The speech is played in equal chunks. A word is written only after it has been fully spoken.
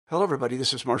Hello, everybody.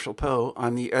 This is Marshall Poe.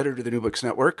 I'm the editor of the New Books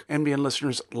Network. NBN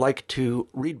listeners like to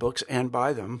read books and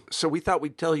buy them. So we thought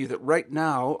we'd tell you that right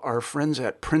now, our friends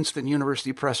at Princeton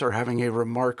University Press are having a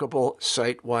remarkable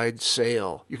site-wide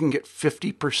sale. You can get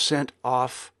 50%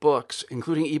 off books,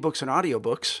 including ebooks and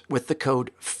audiobooks, with the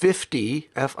code 50,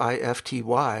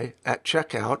 F-I-F-T-Y, at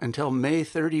checkout until May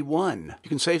 31. You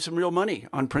can save some real money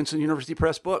on Princeton University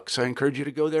Press books. I encourage you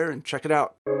to go there and check it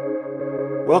out.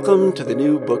 Welcome to the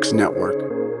New Books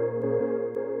Network.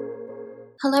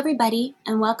 Hello, everybody,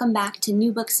 and welcome back to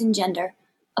New Books in Gender,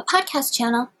 a podcast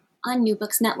channel on New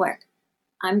Books Network.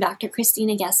 I'm Dr.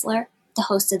 Christina Gessler, the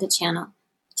host of the channel.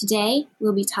 Today,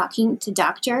 we'll be talking to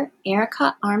Dr.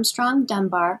 Erica Armstrong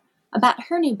Dunbar about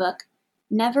her new book,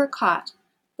 Never Caught,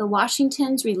 The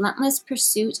Washington's Relentless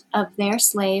Pursuit of Their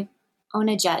Slave,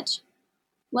 Ona Judge.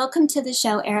 Welcome to the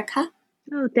show, Erica.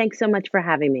 Oh, thanks so much for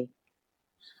having me.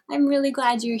 I'm really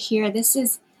glad you're here. This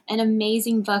is an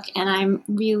amazing book, and I'm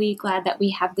really glad that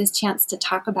we have this chance to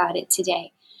talk about it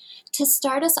today. To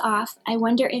start us off, I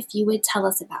wonder if you would tell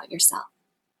us about yourself.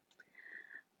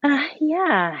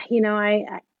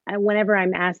 Whenever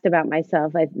I'm asked about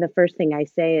myself, the first thing I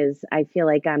say is I feel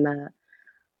like I'm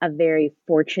a very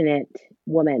fortunate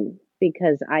woman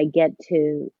because I get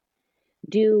to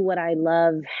do what I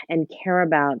love and care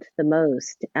about the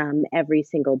most every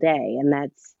single day, and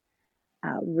that's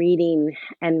reading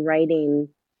and writing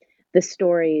the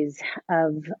stories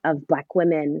of Black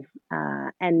women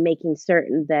and making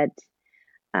certain that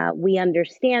we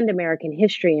understand American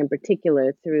history in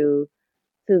particular through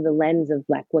the lens of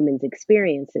Black women's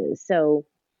experiences. So,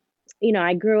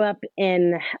 I grew up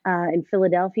in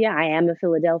Philadelphia. I am a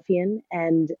Philadelphian,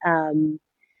 and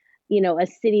a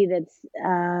city that's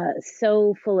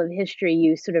so full of history,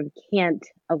 you sort of can't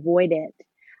avoid it.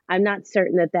 I'm not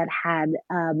certain that had.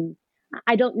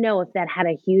 I don't know if that had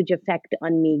a huge effect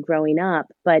on me growing up,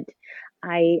 but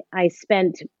I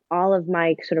spent all of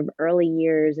my sort of early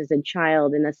years as a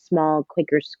child in a small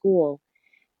Quaker school,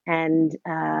 and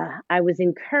I was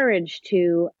encouraged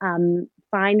to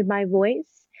find my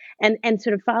voice and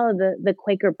sort of follow the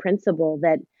Quaker principle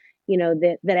that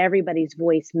that everybody's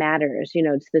voice matters.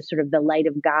 It's the sort of the light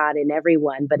of God in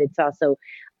everyone, but it's also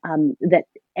that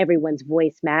everyone's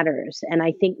voice matters. And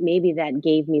I think maybe that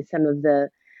gave me some of the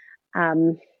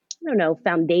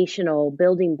foundational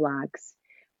building blocks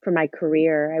for my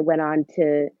career. I went on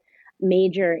to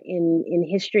major in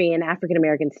history and African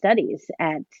American studies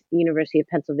at University of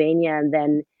Pennsylvania, and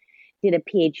then did a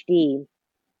PhD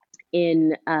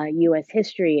in U.S.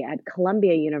 history at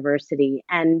Columbia University.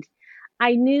 And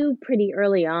I knew pretty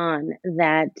early on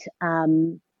that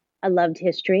I loved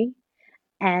history,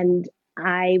 and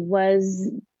I was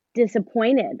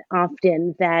disappointed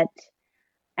often that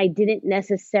I didn't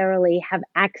necessarily have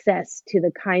access to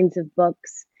the kinds of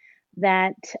books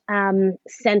that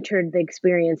centered the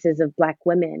experiences of Black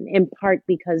women, in part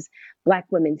because Black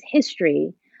women's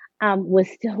history was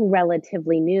still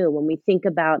relatively new. When we think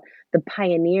about the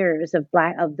pioneers of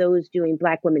those doing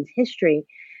Black women's history,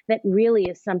 that really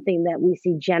is something that we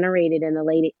see generated in the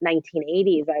late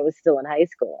 1980s. I was still in high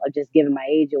school. I've just given my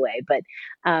age away, but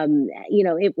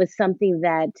it was something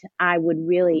that I would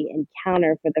really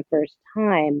encounter for the first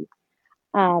time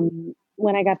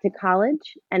when I got to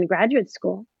college and graduate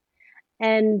school.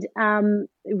 And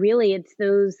really, it's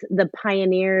the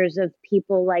pioneers of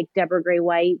people like Deborah Gray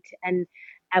White and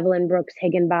Evelyn Brooks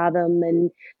Higginbotham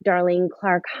and Darlene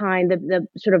Clark Hine, the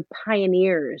sort of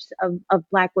pioneers of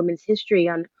Black women's history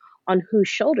on whose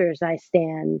shoulders I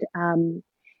stand. And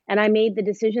I made the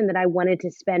decision that I wanted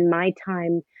to spend my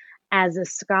time as a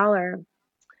scholar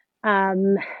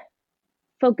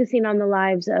focusing on the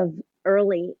lives of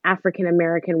early African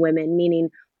American women, meaning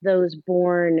those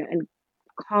born and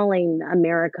calling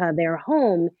America their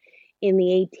home in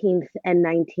the 18th and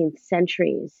 19th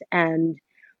centuries. And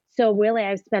so really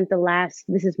I've spent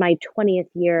this is my 20th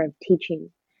year of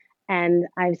teaching. And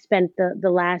I've spent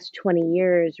the last 20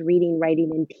 years reading,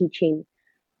 writing, and teaching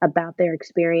about their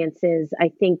experiences. I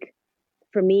think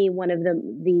for me, one of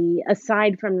the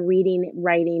aside from reading,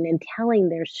 writing, and telling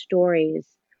their stories,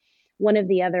 one of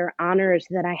the other honors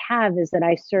that I have is that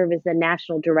I serve as the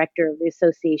national director of the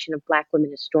Association of Black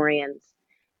Women Historians,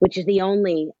 which is the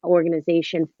only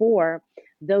organization for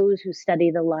those who study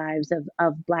the lives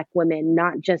of Black women,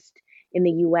 not just in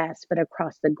the US, but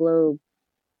across the globe.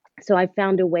 So I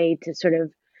found a way to sort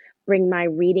of bring my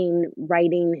reading,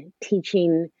 writing,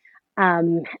 teaching,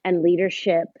 and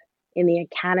leadership in the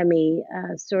academy.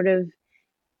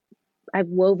 I've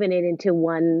woven it into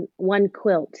one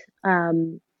quilt.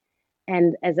 And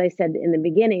as I said in the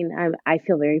beginning, I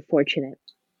feel very fortunate.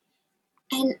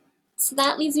 And So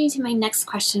that leads me to my next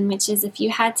question, which is if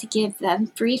you had to give the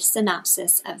brief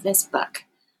synopsis of this book,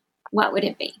 what would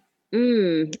it be?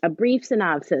 A brief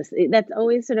synopsis. That's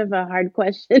always sort of a hard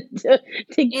question to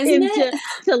Isn't give it?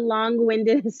 to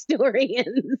long-winded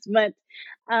historians. But,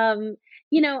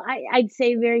 I'd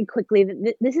say very quickly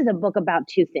that this is a book about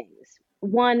two things.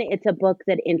 One, it's a book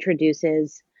that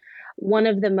introduces one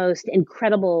of the most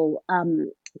incredible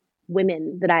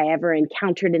women that I ever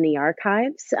encountered in the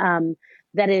archives.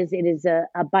 That is, it is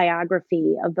a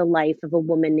biography of the life of a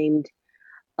woman named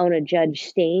Ona Judge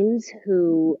Staines,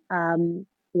 who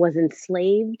was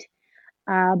enslaved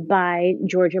by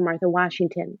Georgia Martha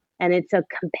Washington. And it's a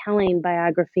compelling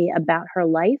biography about her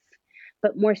life,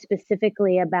 but more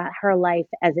specifically about her life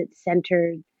as it's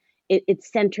centered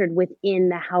within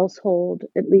the household,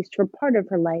 at least for part of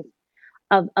her life,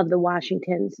 of the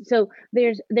Washingtons. So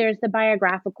there's the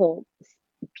biographical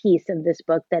piece of this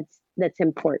book that's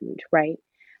important, right?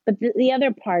 But the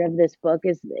other part of this book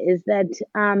is that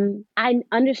I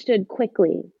understood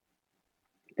quickly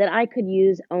that I could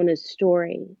use Ona's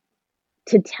story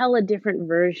to tell a different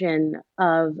version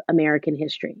of American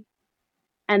history,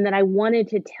 and that I wanted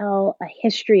to tell a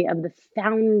history of the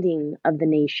founding of the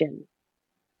nation,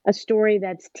 a story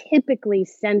that's typically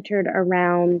centered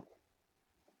around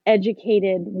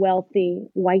educated, wealthy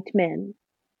white men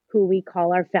who we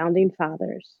call our founding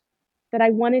fathers. That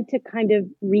I wanted to kind of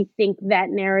rethink that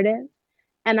narrative,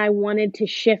 and I wanted to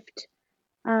shift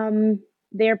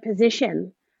their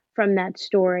position from that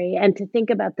story and to think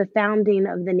about the founding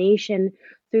of the nation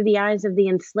through the eyes of the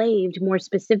enslaved, more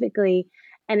specifically,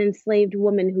 an enslaved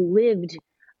woman who lived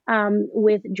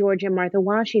with Georgia Martha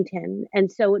Washington.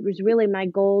 And so it was really my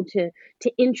goal to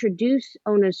introduce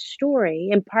Ona's story,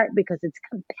 in part because it's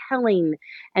compelling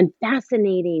and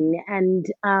fascinating and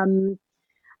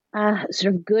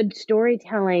sort of good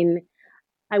storytelling.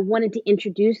 I wanted to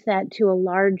introduce that to a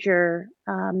larger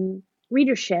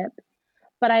readership,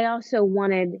 but I also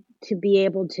wanted to be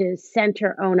able to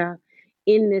center Ona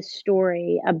in this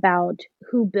story about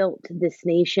who built this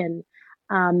nation,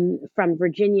 from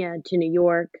Virginia to New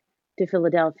York to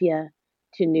Philadelphia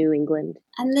to New England.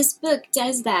 And this book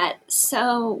does that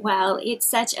so well. It's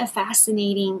such a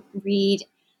fascinating read,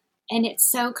 and it's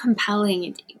so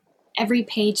compelling. Every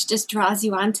page just draws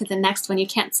you on to the next one. You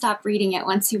can't stop reading it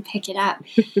once you pick it up.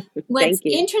 What's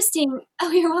interesting,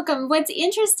 oh, you're welcome. What's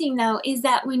interesting, though, is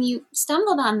that when you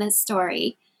stumbled on this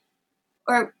story,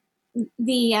 or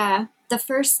the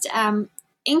first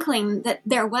inkling that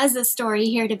there was a story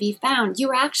here to be found, you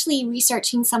were actually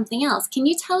researching something else. Can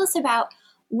you tell us about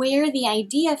where the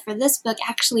idea for this book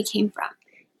actually came from?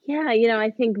 Yeah,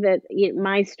 I think that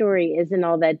my story isn't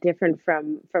all that different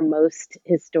from most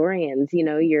historians.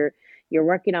 You're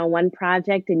working on one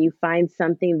project and you find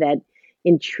something that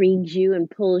intrigues you and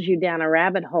pulls you down a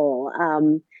rabbit hole.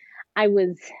 I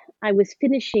was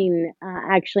finishing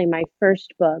actually my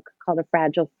first book called A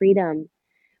Fragile Freedom,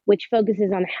 which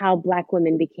focuses on how Black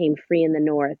women became free in the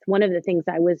North. One of the things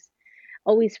I was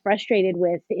always frustrated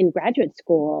with in graduate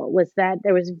school was that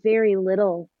there was very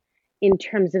little in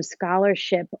terms of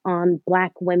scholarship on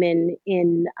Black women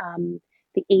in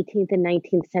the 18th and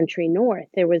 19th century North.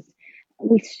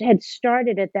 We had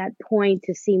started at that point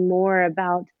to see more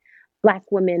about Black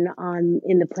women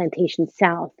in the plantation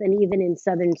South and even in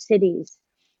southern cities,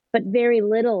 but very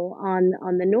little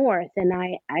on the North. And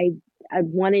I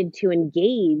wanted to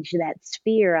engage that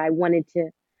sphere. I wanted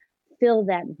to fill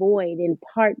that void, in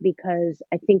part because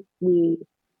I think we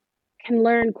can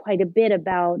learn quite a bit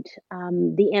about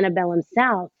the antebellum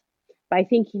South by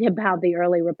thinking about the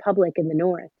early Republic in the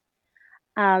North.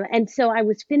 And so I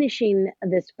was finishing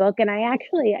this book, and I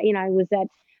actually, I was at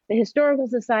the Historical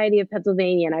Society of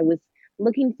Pennsylvania, and I was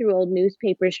looking through old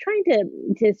newspapers, trying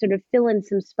to sort of fill in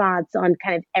some spots on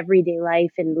kind of everyday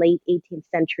life in late 18th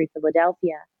century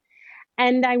Philadelphia.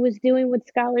 And I was doing what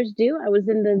scholars do. I was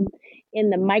in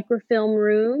the microfilm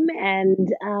room and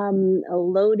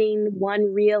loading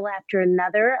one reel after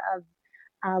another of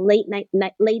late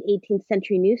 18th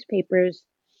century newspapers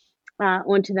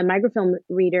onto the microfilm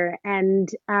reader. And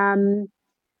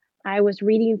I was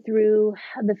reading through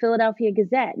the Philadelphia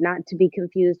Gazette, not to be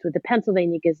confused with the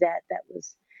Pennsylvania Gazette that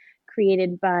was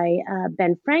created by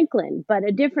Ben Franklin, but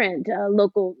a different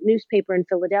local newspaper in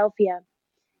Philadelphia.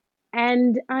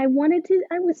 And I wanted to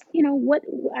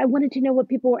know what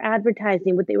people were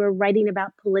advertising, what they were writing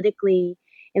about politically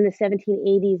in the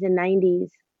 1780s and 90s.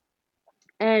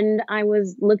 And I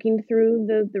was looking through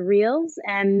the reels,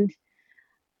 and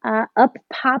up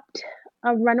popped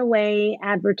a runaway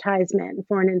advertisement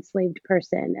for an enslaved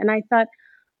person. And I thought,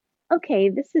 okay,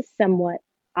 this is somewhat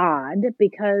odd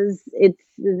because it's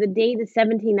the date is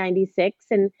 1796,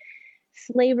 and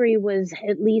slavery was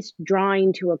at least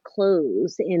drawing to a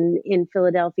close in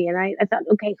Philadelphia. And I thought,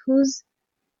 okay, who's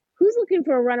looking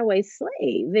for a runaway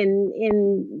slave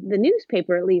in the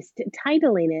newspaper, at least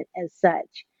titling it as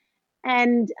such.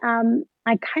 And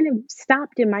I kind of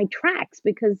stopped in my tracks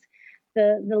because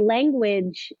the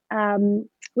language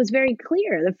was very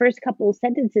clear. The first couple of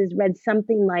sentences read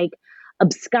something like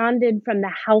absconded from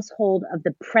the household of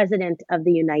the President of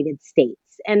the United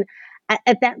States. And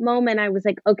at that moment, I was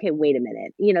like, okay, wait a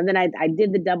minute. Then I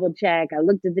did the double check. I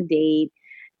looked at the date,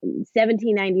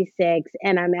 1796,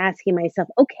 and I'm asking myself,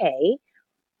 okay,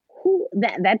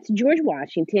 that's George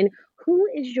Washington. Who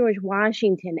is George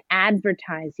Washington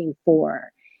advertising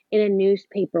for in a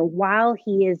newspaper while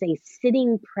he is a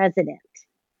sitting president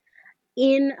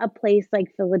in a place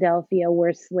like Philadelphia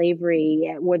where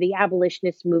the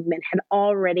abolitionist movement had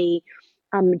already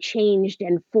changed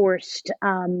and forced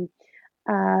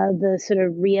the sort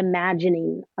of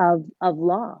reimagining of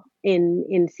law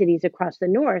in cities across the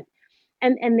North.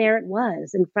 And there it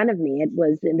was in front of me.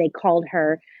 They called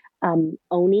her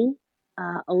Oni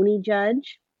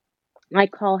Judge. I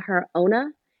call her Ona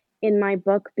in my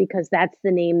book because that's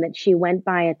the name that she went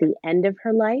by at the end of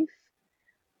her life.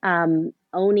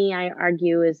 Oni, I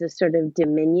argue, is a sort of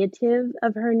diminutive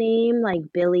of her name, like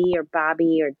Billy or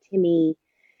Bobby or Timmy.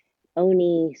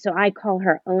 Oni. So I call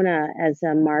her Ona as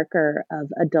a marker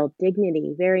of adult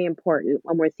dignity, very important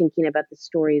when we're thinking about the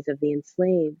stories of the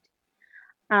enslaved.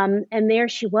 And there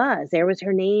she was. There was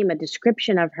her name, a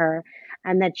description of her,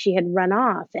 and that she had run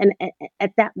off. And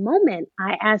at that moment,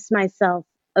 I asked myself,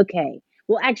 okay,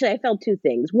 well, actually, I felt two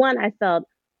things. One, I felt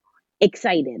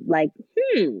excited, like,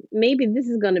 maybe this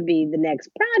is going to be the next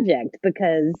project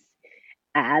because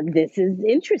this is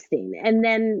interesting. And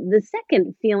then the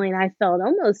second feeling I felt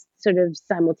almost sort of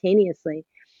simultaneously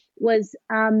was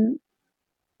a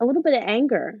little bit of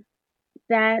anger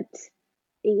that,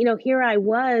 here I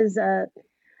was a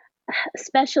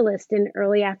specialist in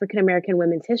early African American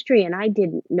women's history, and I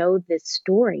didn't know this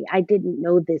story. I didn't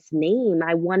know this name.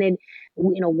 I wanted,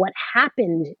 what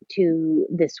happened to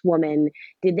this woman?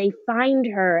 Did they find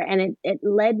her? And it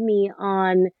led me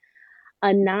on a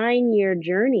 9-year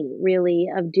journey, really,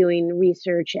 of doing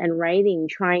research and writing,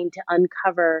 trying to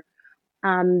uncover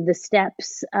the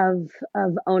steps of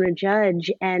Ona Judge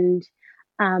and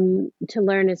to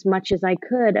learn as much as I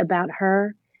could about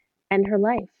her and her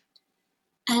life.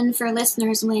 And for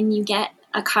listeners, when you get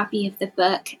a copy of the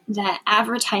book, the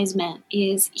advertisement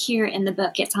is here in the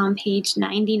book. It's on page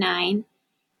 99.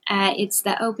 It's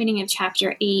the opening of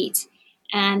chapter 8,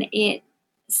 and it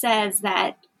says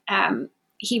that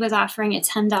he was offering a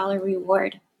 $10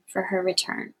 reward for her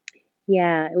return.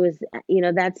 Yeah, it was,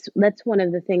 that's one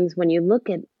of the things when you look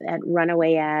at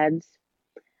runaway ads.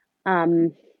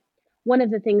 One of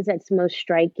the things that's most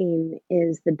striking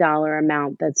is the dollar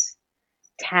amount that's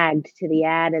tagged to the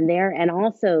ad and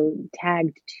also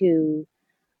tagged to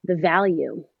the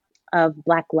value of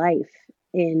Black life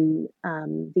in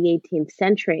the 18th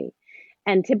century.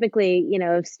 And typically,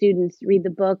 if students read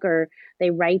the book or they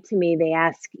write to me, they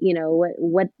ask,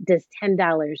 what does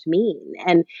 $10 mean?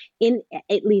 And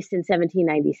at least in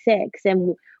 1796,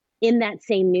 and in that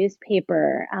same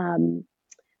newspaper,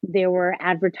 there were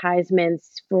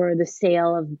advertisements for the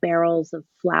sale of barrels of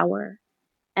flour,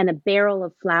 and a barrel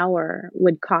of flour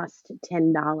would cost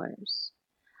 $10.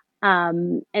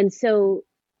 And so,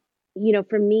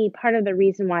 for me, part of the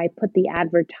reason why I put the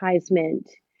advertisement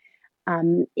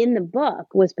in the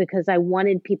book was because I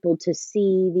wanted people to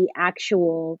see the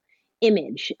actual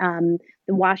image. The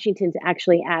Washingtons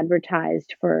actually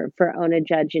advertised for Ona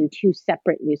Judge in 2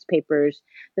 separate newspapers,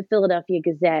 the Philadelphia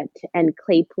Gazette and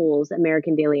Claypool's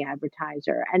American Daily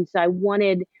Advertiser. And so I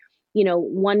wanted,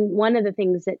 one of the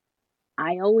things that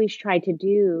I always try to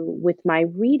do with my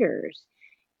readers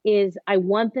is I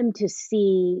want them to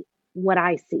see what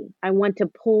I see. I want to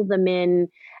pull them in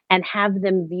and have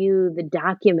them view the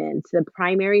documents, the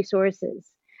primary sources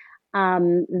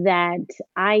that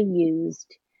I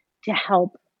used to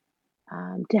help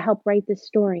write this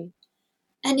story.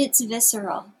 And it's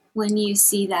visceral when you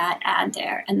see that ad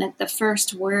there, and that the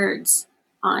first words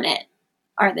on it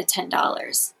are the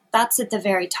 $10. That's at the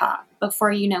very top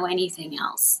before you know anything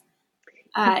else.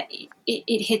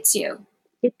 It hits you.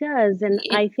 It does, and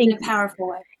I think in a powerful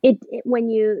way. When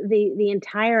you the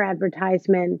entire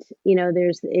advertisement,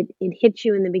 it hits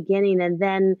you in the beginning, and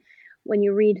then when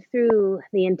you read through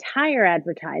the entire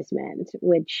advertisement,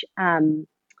 which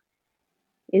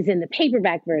is in the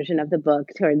paperback version of the book,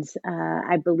 towards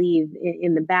I believe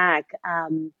in the back,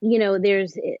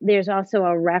 there's also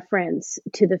a reference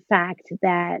to the fact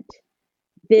that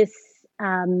this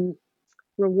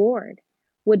reward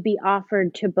would be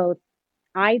offered to both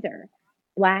either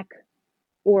Black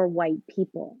or white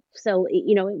people. So,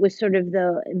 it was sort of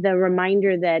the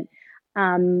reminder that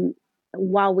um,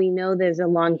 while we know there's a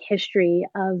long history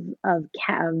of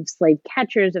slave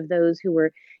catchers, of those who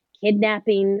were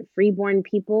kidnapping freeborn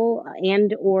people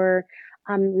and or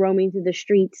roaming through the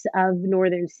streets of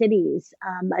northern cities,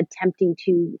 attempting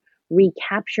to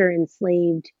recapture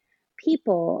enslaved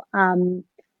people,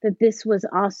 that this was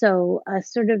also a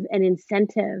sort of an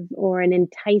incentive or an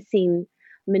enticing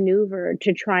maneuver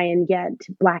to try and get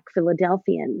Black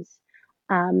Philadelphians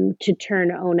to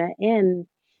turn Ona in,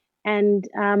 and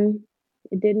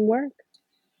it didn't work.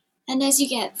 And as you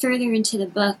get further into the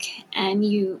book and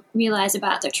you realize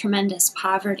about the tremendous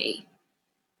poverty,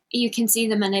 you can see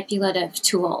the manipulative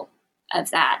tool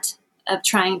of that, of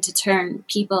trying to turn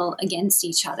people against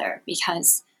each other,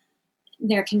 because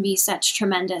there can be such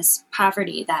tremendous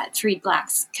poverty that freed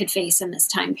Blacks could face in this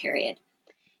time period.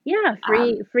 Yeah,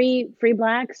 free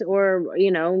Blacks, or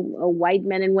white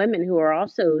men and women who are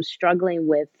also struggling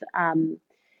with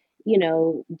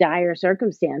dire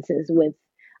circumstances, with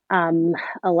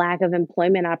a lack of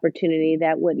employment opportunity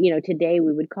that would, today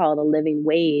we would call it a living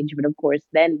wage, but of course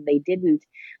then they didn't,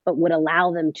 but would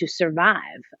allow them to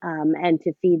survive and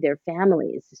to feed their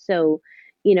families. So,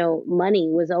 money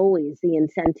was always the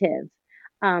incentive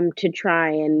to try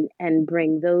and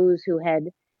bring those who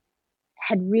had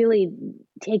really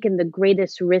taken the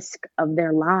greatest risk of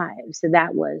their lives. So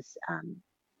that was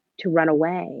to run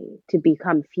away, to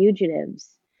become fugitives.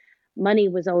 Money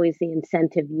was always the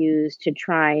incentive used to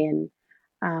try and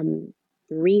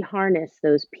reharness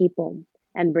those people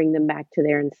and bring them back to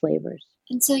their enslavers.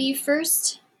 And so you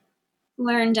first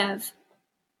learned of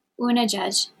Una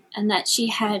Judge and that she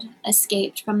had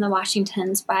escaped from the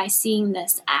Washingtons by seeing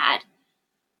this ad.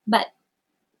 But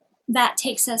that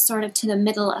takes us sort of to the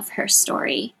middle of her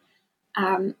story.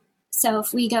 So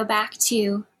if we go back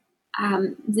to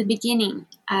the beginning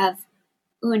of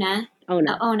Ona,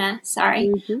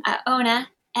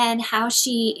 and how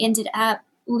she ended up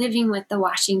living with the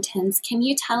Washingtons, can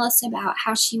you tell us about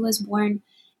how she was born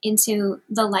into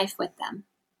the life with them?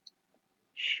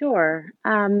 Sure.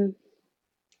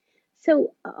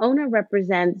 So Ona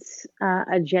represents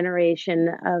a generation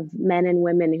of men and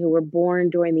women who were born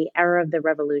during the era of the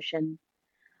Revolution.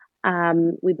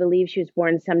 We believe she was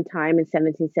born sometime in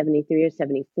 1773 or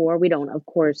 74. We don't, of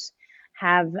course,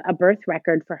 have a birth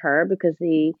record for her because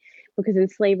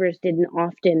enslavers didn't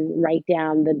often write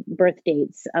down the birth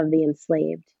dates of the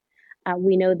enslaved.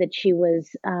 We know that she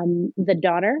was the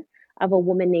daughter of a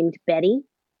woman named Betty.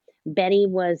 Betty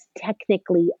was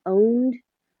technically owned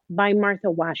by Martha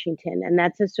Washington, and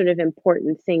that's a sort of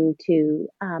important thing to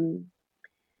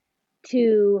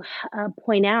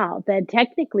point out, that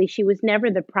technically she was never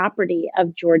the property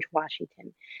of George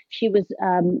Washington. She was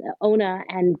Ona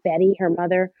and Betty, her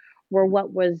mother, were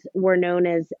what were known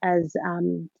as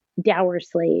dower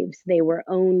slaves. They were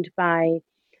owned by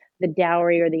the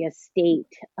dowry or the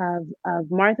estate of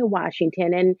Martha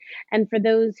Washington. And for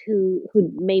those who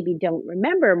maybe don't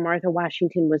remember, Martha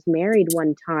Washington was married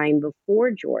one time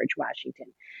before George Washington.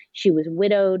 She was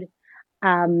widowed,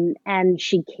 and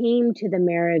she came to the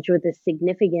marriage with a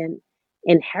significant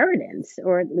inheritance,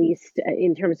 or at least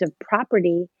in terms of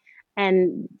property.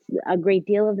 And a great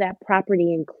deal of that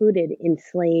property included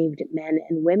enslaved men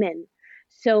and women.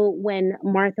 So when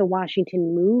Martha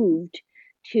Washington moved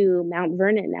to Mount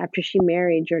Vernon after she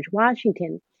married George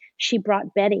Washington, she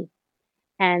brought Betty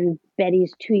and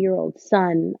Betty's 2-year-old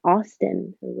son,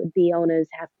 Austin, who would be Ona's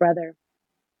half brother.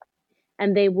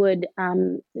 And they would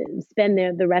spend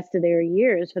the rest of their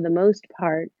years, for the most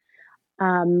part,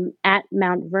 at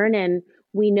Mount Vernon.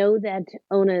 We know that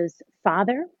Ona's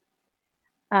father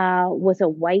was a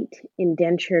white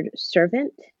indentured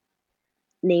servant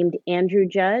named Andrew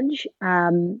Judge.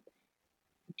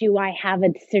 Do I have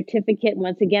a certificate?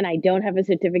 Once again, I don't have a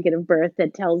certificate of birth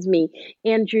that tells me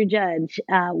Andrew Judge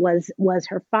was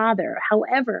her father.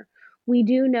 However, we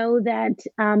do know that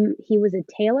he was a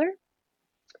tailor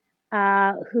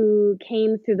who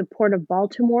came through the port of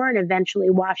Baltimore, and eventually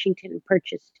Washington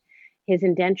purchased his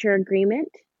indenture agreement.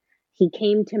 He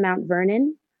came to Mount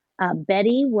Vernon.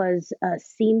 Betty was a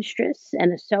seamstress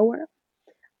and a sewer,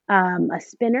 a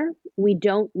spinner. We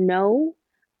don't know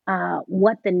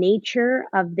what the nature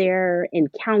of their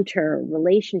encounter,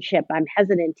 relationship. I'm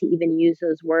hesitant to even use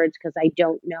those words because I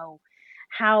don't know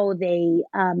how they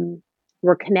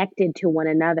were connected to one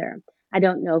another. I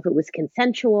don't know if it was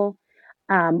consensual.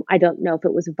 I don't know if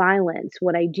it was violence.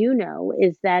 What I do know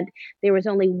is that there was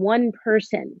only one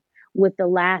person with the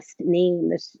last name,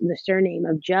 the surname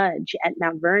of Judge at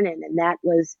Mount Vernon, and that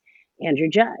was Andrew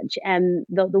Judge. And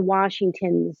the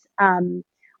Washingtons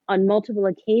on multiple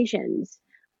occasions,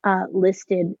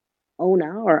 listed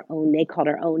Ona, or One, they called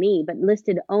her Oni, but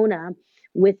listed Ona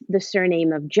with the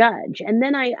surname of Judge. And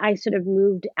then I sort of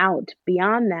moved out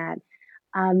beyond that.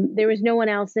 There was no one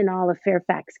else in all of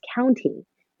Fairfax County,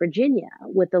 Virginia,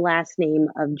 with the last name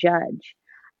of Judge.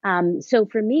 So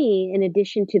for me, in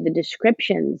addition to the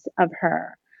descriptions of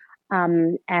her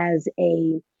as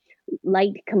a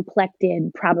light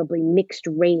complected, probably mixed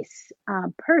race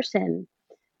person,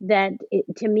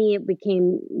 to me, it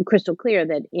became crystal clear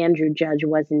that Andrew Judge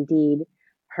was indeed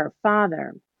her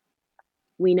father.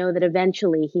 We know that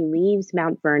eventually he leaves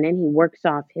Mount Vernon. He works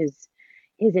off his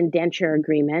indenture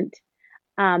agreement,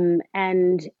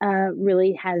 and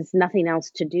really has nothing else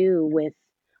to do with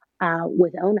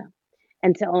Ona.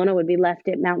 And so Ona would be left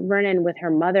at Mount Vernon with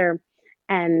her mother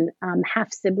and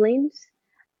half siblings,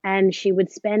 and she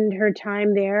would spend her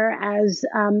time there as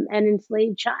an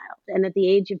enslaved child. And at the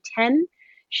age of 10,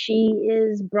 she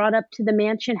is brought up to the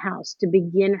mansion house to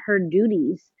begin her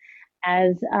duties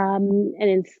as an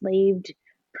enslaved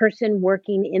person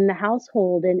working in the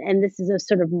household. And this is a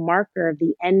sort of marker of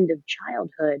the end of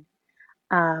childhood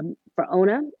for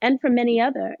Ona and for many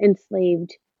other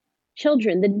enslaved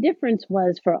children. The difference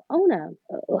was for Ona,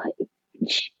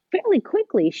 fairly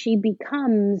quickly, she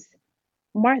becomes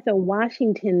Martha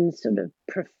Washington's sort of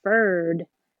preferred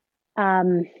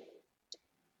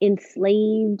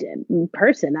enslaved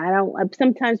person.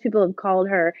 Sometimes people have called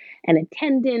her an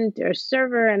attendant or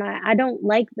server, and I don't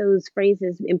like those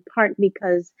phrases, in part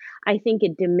because I think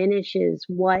it diminishes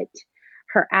what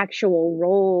her actual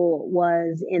role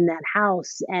was in that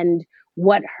house and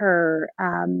what her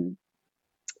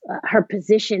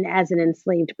position as an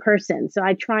enslaved person. So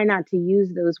I try not to use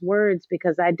those words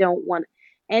because I don't want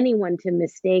anyone to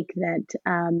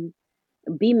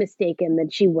be mistaken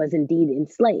that she was indeed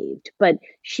enslaved. But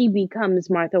she becomes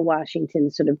Martha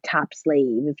Washington's sort of top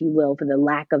slave, if you will, for the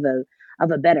lack of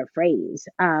a better phrase.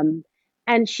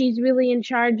 And she's really in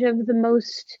charge of the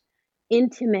most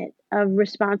intimate of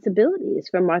responsibilities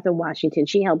for Martha Washington.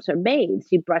 She helps her bathe.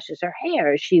 She brushes her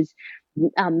hair. She's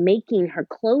making her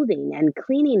clothing and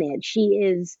cleaning it. She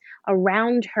is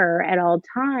around her at all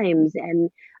times. And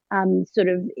sort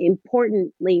of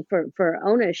importantly for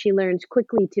Ona, she learns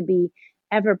quickly to be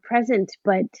ever present,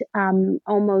 but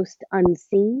almost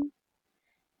unseen.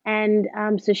 And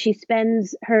so she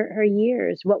spends her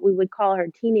years, what we would call her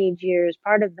teenage years,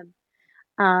 part of them,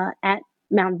 at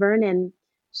Mount Vernon,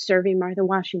 serving Martha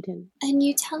Washington. And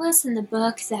you tell us in the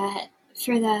book that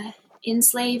for the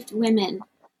enslaved women,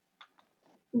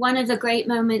 one of the great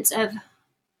moments of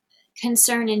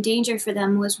concern and danger for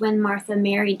them was when Martha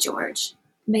married George,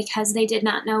 because they did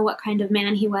not know what kind of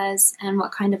man he was and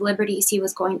what kind of liberties he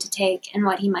was going to take and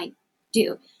what he might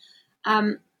do.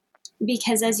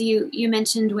 Because as you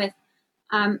mentioned with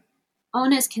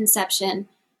Ona's conception,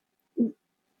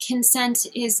 consent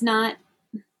is not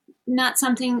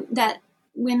something that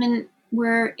women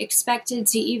were expected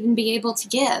to even be able to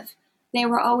give. They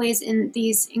were always in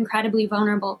these incredibly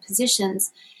vulnerable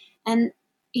positions. And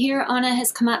here Ona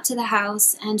has come up to the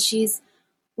house and she's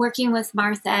working with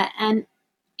Martha, and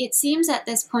it seems at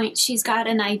this point she's got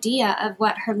an idea of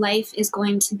what her life is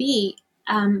going to be.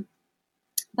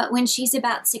 But when she's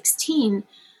about 16,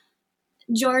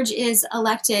 George is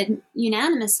elected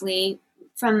unanimously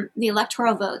from the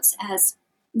electoral votes as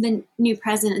the new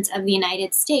president of the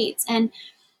United States. And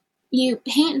you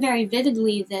paint very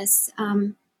vividly this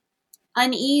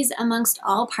unease amongst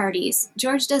all parties.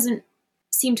 George doesn't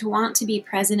seem to want to be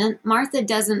president. Martha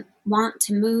doesn't want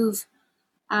to move.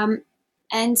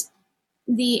 And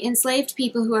the enslaved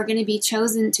people who are going to be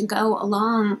chosen to go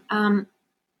along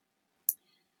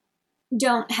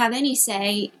don't have any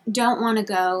say, don't want to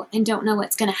go, and don't know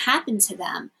what's going to happen to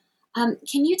them.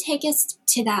 Can you take us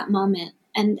to that moment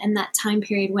and that time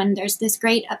period when there's this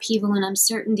great upheaval and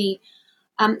uncertainty?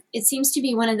 It seems to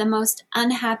be one of the most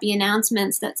unhappy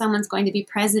announcements that someone's going to be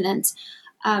president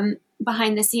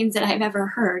behind the scenes that I've ever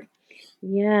heard.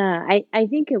 Yeah, I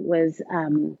think it was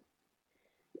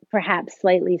perhaps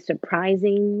slightly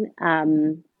surprising,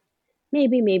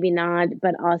 maybe not,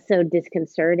 but also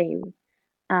disconcerting,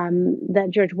 that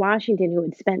George Washington, who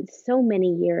had spent so many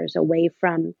years away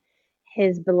from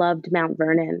his beloved Mount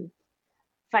Vernon,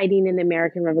 fighting in the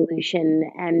American Revolution,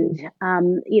 and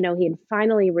he had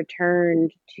finally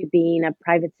returned to being a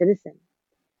private citizen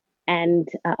and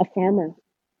a farmer,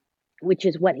 which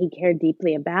is what he cared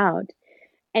deeply about.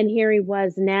 And here he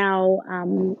was now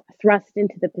thrust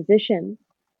into the position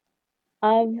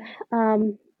of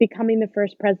becoming the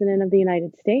first president of the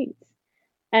United States.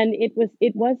 And it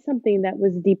was something that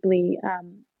was deeply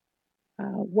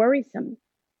worrisome,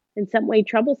 in some way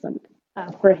troublesome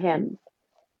for him.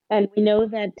 And we know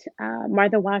that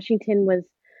Martha Washington was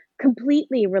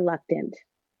completely reluctant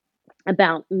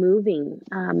about moving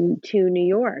to New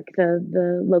York,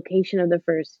 the location of the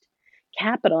first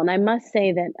capital. And I must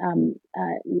say that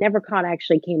Never Caught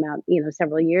actually came out,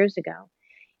 several years ago,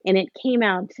 and it came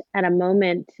out at a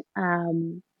moment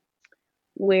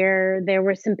where there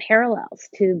were some parallels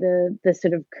to the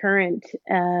sort of current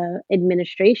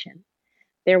administration.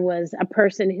 There was a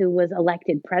person who was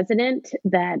elected president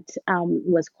that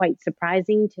was quite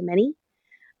surprising to many.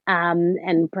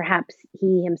 And perhaps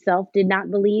he himself did not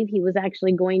believe he was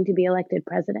actually going to be elected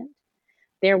president.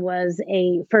 There was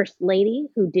a first lady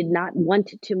who did not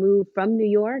want to move from New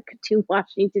York to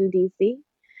Washington, D.C.,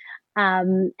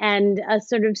 and a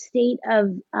sort of state of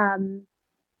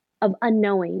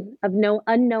unknowing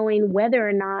whether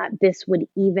or not this would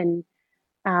even,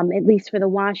 at least for the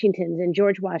Washingtons and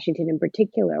George Washington in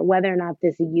particular, whether or not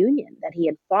this union that he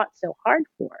had fought so hard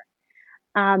for,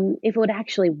 if it would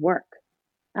actually work.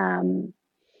 And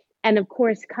of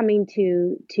course, coming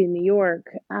to New York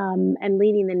and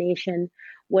leading the nation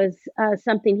was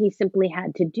something he simply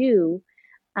had to do,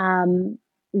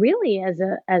 really as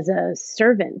a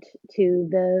servant to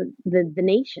the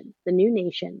nation, the new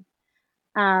nation.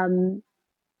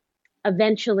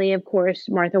 Eventually, of course,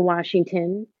 Martha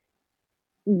Washington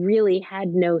really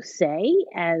had no say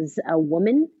as a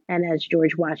woman, and as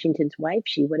George Washington's wife,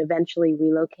 she would eventually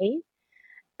relocate.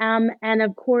 And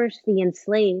of course, the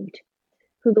enslaved,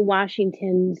 who the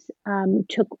Washingtons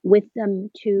took with them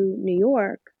to New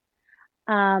York,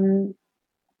 7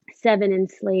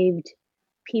 enslaved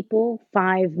people,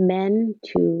 5 men,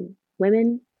 2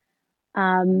 women.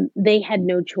 They had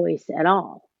no choice at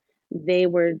all. They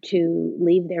were to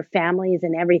leave their families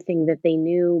and everything that they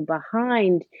knew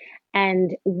behind.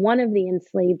 And one of the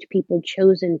enslaved people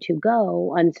chosen to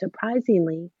go,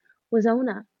 unsurprisingly, was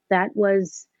Ona. That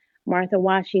was Martha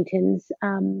Washington's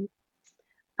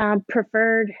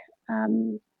preferred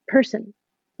person,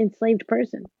 enslaved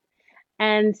person.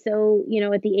 And so,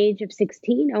 at the age of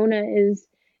 16, Ona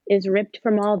is ripped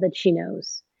from all that she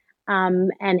knows,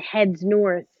 and heads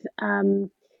north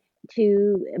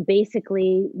to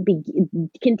basically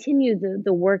continue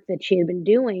the work that she had been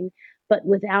doing, but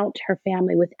without her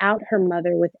family, without her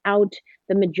mother, without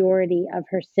the majority of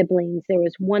her siblings. There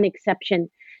was one exception.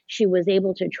 She was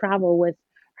able to travel with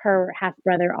her half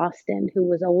brother, Austin, who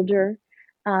was older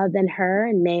than her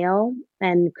and male,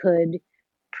 and could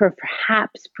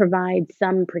perhaps provide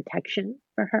some protection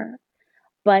for her.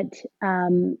 But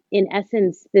in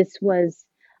essence, this was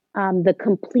the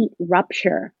complete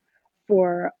rupture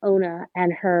for Ona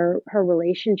and her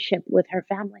relationship with her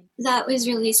family. That was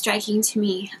really striking to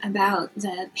me about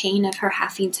the pain of her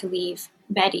having to leave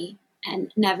Betty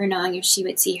and never knowing if she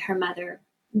would see her mother,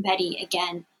 Betty,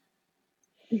 again.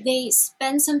 They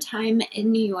spend some time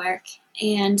in New York,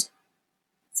 and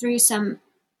through some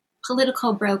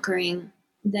political brokering,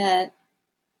 the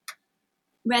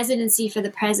residency for the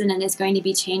president is going to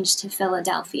be changed to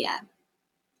Philadelphia.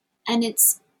 And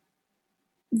it's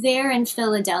there in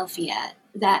Philadelphia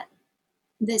that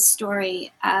this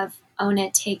story of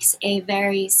Ona takes a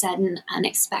very sudden,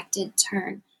 unexpected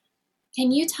turn.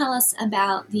 Can you tell us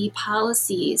about the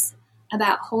policies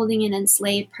about holding an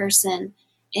enslaved person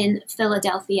in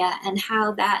Philadelphia and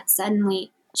how that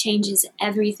suddenly changes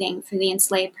everything for the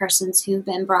enslaved persons who've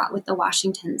been brought with the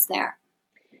Washingtons there?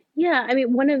 Yeah, I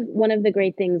mean, one of the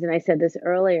great things, and I said this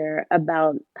earlier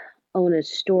about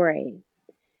Ona's story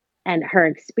and her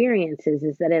experiences,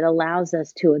 is that it allows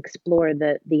us to explore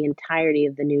the entirety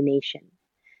of the new nation.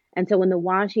 And so when the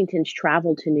Washingtons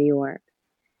traveled to New York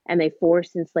and they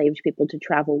forced enslaved people to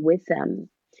travel with them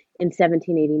in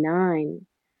 1789,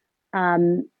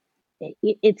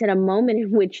 it's at a moment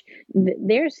in which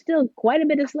there's still quite a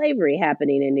bit of slavery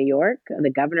happening in New York. The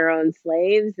governor owned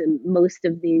slaves, and most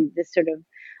of the sort of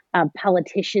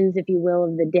politicians, if you will,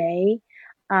 of the day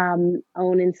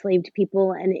own enslaved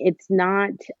people, and it's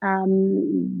not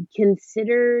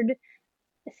considered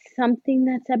something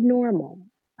that's abnormal.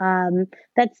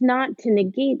 That's not to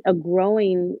negate a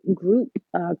growing group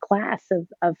class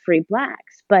of free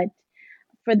blacks, but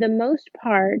for the most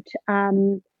part,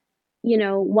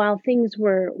 while things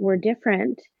were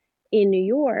different in New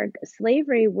York,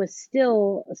 slavery was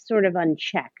still sort of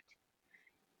unchecked.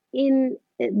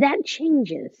 That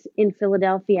changes in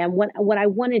Philadelphia, and what I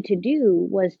wanted to do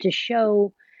was to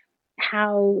show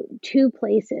how 2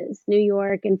 places, New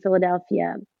York and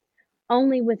Philadelphia,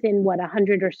 only within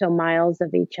 100 or so miles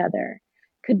of each other,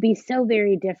 could be so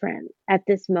very different at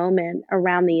this moment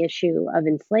around the issue of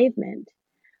enslavement,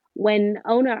 when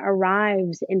Ona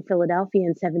arrives in Philadelphia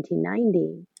in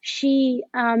 1790, she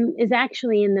is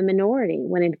actually in the minority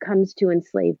when it comes to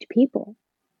enslaved people.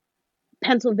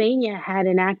 Pennsylvania had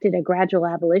enacted a Gradual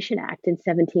Abolition Act in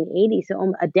 1780,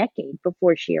 so a decade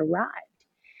before she arrived.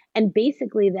 And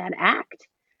basically that act,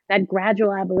 that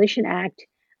Gradual Abolition Act,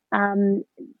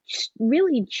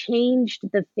 really changed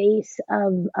the face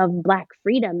of Black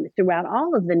freedom throughout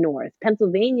all of the North.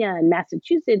 Pennsylvania and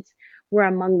Massachusetts were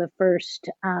among the first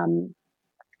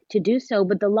to do so.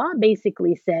 But the law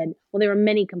basically said, well, there were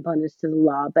many components to the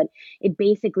law, but it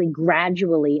basically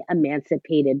gradually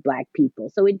emancipated Black people.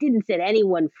 So it didn't set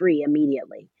anyone free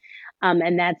immediately.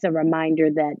 And that's a reminder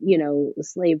that, you know,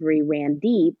 slavery ran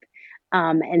deep,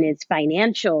 and its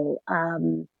financial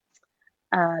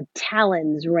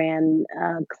talons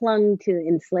clung to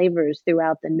enslavers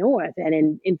throughout the North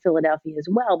and in Philadelphia as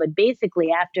well. But basically,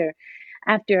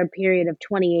 after a period of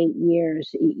 28 years,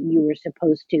 you were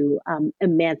supposed to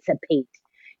emancipate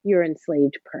your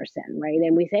enslaved person, right?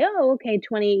 And we say, oh, okay,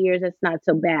 28 years, that's not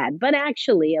so bad. But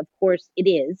actually, of course, it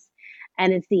is.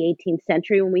 And it's the 18th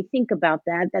century. When we think about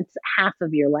that, that's half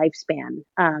of your lifespan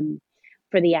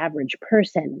for the average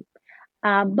person.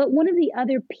 But one of the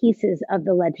other pieces of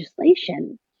the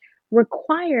legislation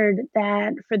required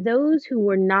that for those who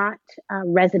were not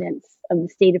residents of the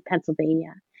state of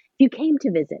Pennsylvania, if you came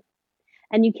to visit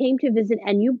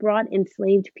and you brought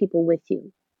enslaved people with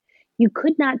you, you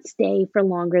could not stay for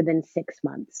longer than 6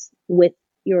 months with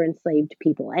your enslaved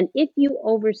people. And if you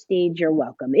overstayed your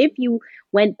welcome, if you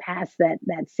went past that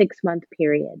 6-month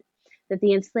period, that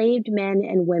the enslaved men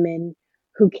and women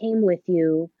who came with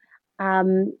you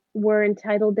were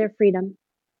entitled their freedom.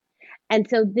 And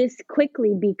so this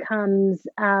quickly becomes,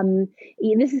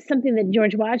 this is something that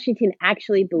George Washington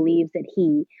actually believes that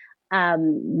he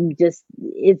just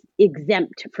is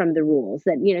exempt from the rules,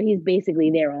 that, you know, he's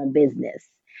basically there on business.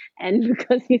 And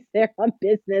because he's there on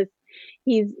business,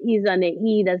 he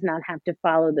does not have to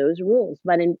follow those rules.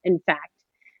 But in fact,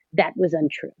 that was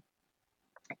untrue.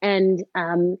 And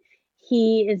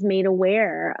he is made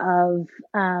aware of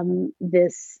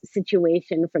this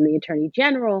situation from the Attorney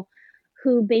General,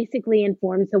 who basically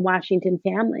informs the Washington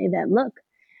family that, look,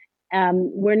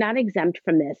 we're not exempt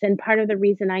from this. And part of the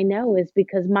reason I know is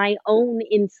because my own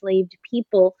enslaved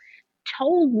people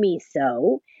told me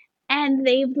so, and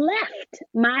they've left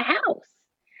my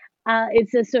house.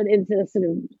 It's a sort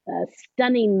of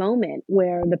stunning moment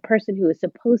where the person who is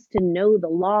supposed to know the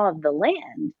law of the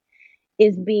land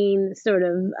is being sort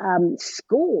of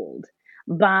schooled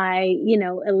by, you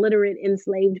know, illiterate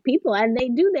enslaved people, and they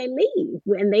leave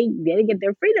and they get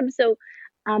their freedom. So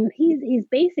he's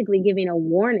basically giving a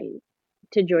warning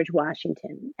to George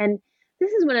Washington. And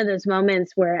this is one of those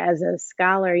moments where, as a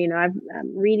scholar, you know, I'm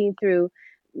reading through.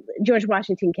 George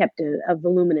Washington kept a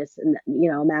voluminous,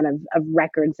 you know, amount of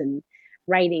records and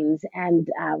writings, and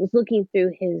was looking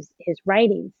through his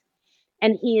writings,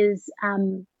 and he is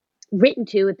written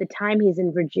to, at the time he's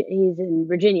in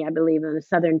Virginia, I believe, on a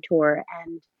Southern tour,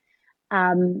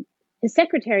 and his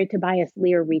secretary Tobias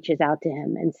Lear reaches out to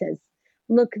him and says,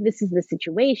 "Look, this is the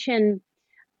situation.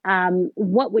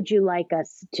 What would you like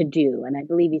us to do?" And I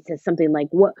believe he says something like,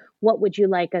 "What would you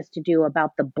like us to do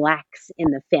about the Blacks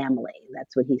in the family?"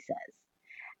 That's what he says.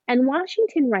 And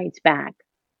Washington writes back,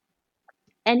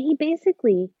 and he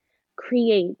basically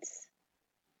creates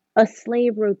a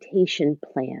slave rotation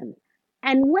plan.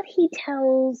 And what he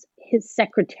tells his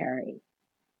secretary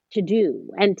to do,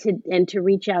 and to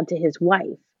reach out to his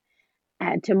wife,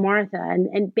 to Martha,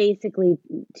 and basically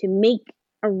to make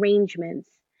arrangements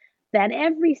that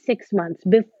every 6 months,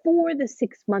 before the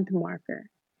 6-month marker,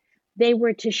 they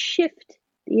were to shift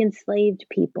the enslaved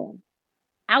people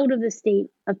out of the state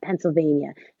of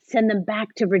Pennsylvania, send them back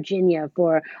to Virginia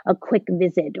for a quick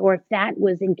visit, or if that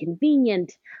was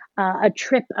inconvenient, a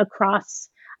trip across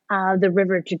the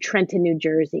river to Trenton, New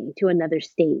Jersey, to another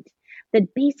state.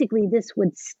 That basically this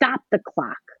would stop the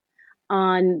clock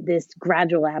on this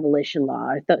gradual abolition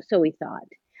law, or so he thought,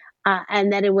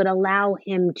 and that it would allow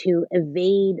him to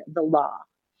evade the law.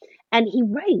 And he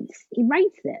writes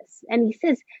this, and he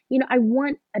says, you know, I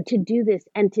want to do this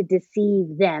and to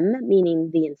deceive them,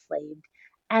 meaning the enslaved,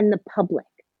 and the public.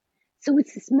 So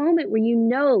it's this moment where, you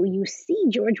know, you see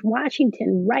George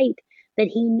Washington write that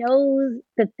he knows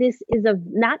that this is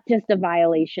not just a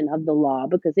violation of the law,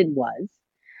 because it was,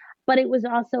 but it was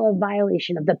also a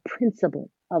violation of the principle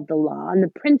of the law. And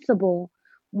the principle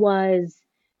was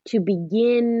to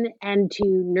begin and to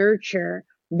nurture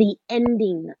the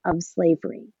ending of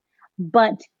slavery.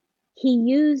 But he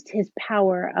used his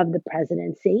power of the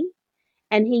presidency,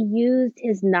 and he used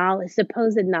his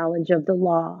supposed knowledge of the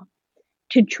law,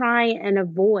 to try and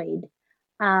avoid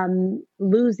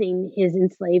losing his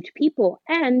enslaved people,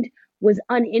 and was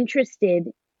uninterested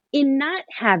in not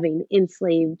having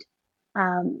enslaved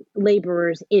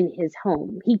laborers in his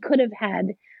home. He could have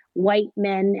had white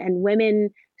men and women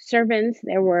servants.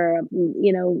 There were,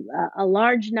 a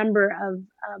large number of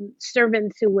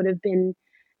servants who would have been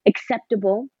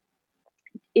acceptable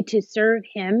to serve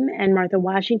him and Martha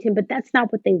Washington, but that's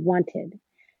not what they wanted.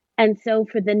 And so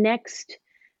for the next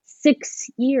 6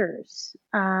 years,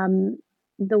 the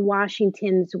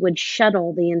Washingtons would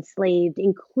shuttle the enslaved,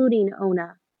 including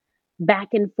Ona, back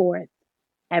and forth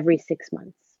every 6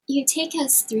 months. You take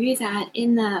us through that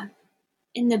in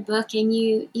the book, and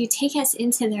you take us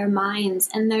into their minds.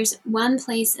 And there's one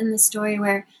place in the story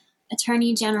where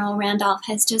Attorney General Randolph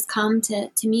has just come to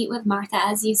meet with Martha,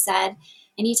 as you said,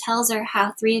 and he tells her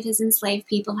how 3 of his enslaved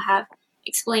people have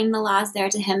explained the laws there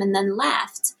to him and then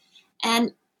left.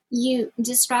 And you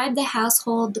describe the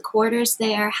household, the quarters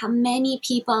there, how many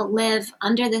people live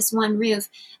under this one roof.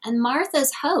 And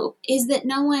Martha's hope is that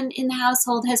no one in the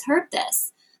household has heard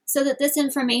this, so that this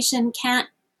information can't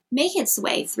make its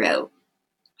way through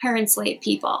her enslaved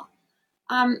people.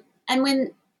 And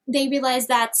when they realize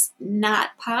that's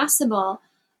not possible,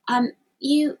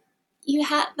 you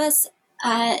have us,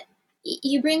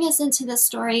 you bring us into the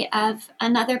story of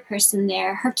another person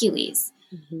there, Hercules.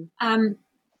 Mm-hmm.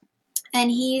 And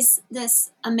he's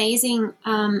this amazing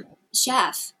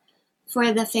chef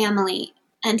for the family,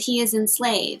 and he is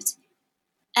enslaved.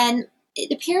 And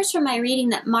it appears from my reading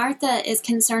that Martha is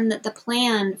concerned that the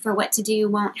plan for what to do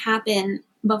won't happen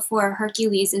before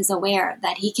Hercules is aware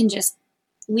that he can just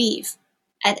leave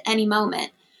at any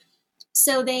moment.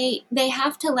 So they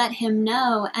have to let him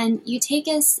know, and you take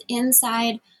us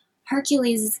inside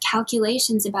Hercules'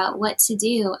 calculations about what to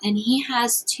do, and he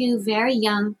has 2 very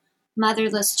young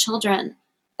motherless children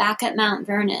back at Mount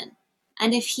Vernon.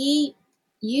 And if he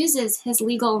uses his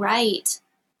legal right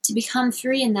to become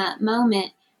free in that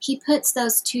moment, he puts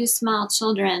those 2 small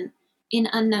children in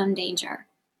unknown danger.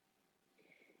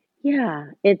 Yeah,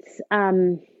 it's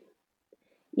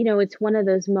it's one of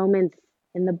those moments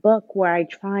in the book where I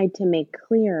tried to make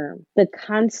clear the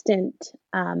constant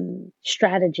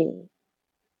strategy,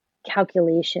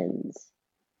 calculations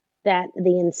that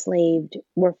the enslaved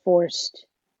were forced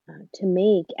to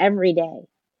make every day.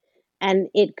 And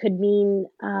it could mean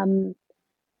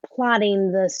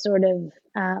plotting the sort of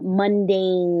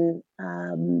mundane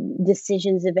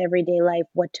decisions of everyday life,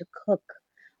 what to cook,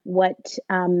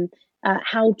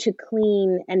 how to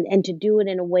clean, and to do it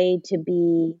in a way to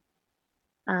be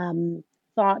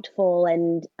thoughtful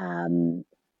and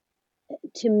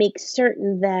to make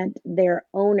certain that their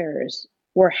owners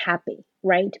were happy,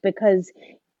 right? Because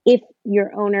if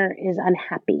your owner is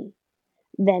unhappy,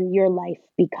 then your life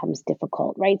becomes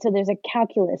difficult, right? So there's a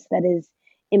calculus that is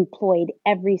employed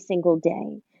every single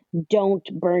day. Don't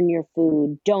burn your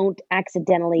food. Don't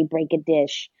accidentally break a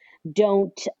dish.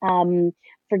 Don't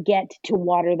forget to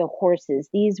water the horses.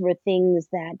 These were things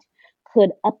that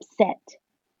could upset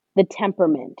the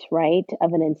temperament, right,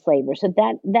 of an enslaver. So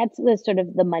that's the sort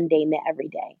of the mundane, the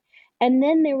everyday. And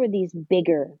then there were these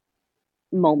bigger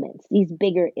moments, these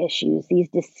bigger issues, these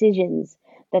decisions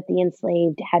that the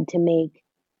enslaved had to make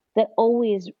that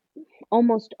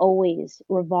almost always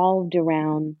revolved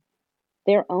around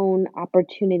their own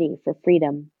opportunity for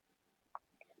freedom.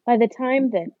 By the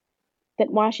time that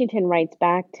Washington writes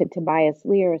back to Tobias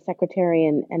Lear, secretary,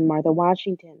 and Martha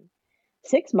Washington,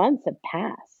 6 months have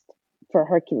passed for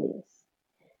Hercules.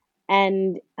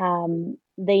 And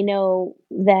they know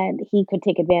that he could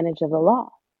take advantage of the law.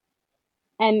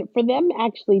 And for them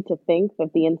actually to think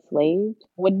that the enslaved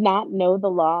would not know the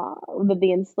law, that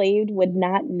the enslaved would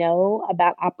not know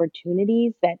about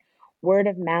opportunities, that word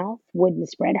of mouth wouldn't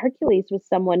spread. Hercules was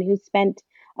someone who spent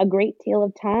a great deal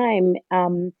of time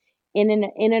in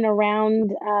and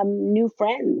around new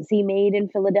friends he made in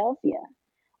Philadelphia.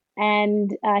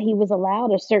 And he was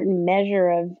allowed a certain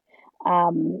measure of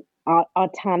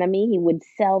autonomy. He would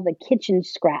sell the kitchen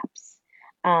scraps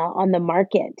on the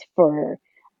market for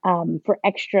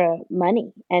extra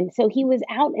money. And so he was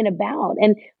out and about.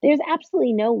 And there's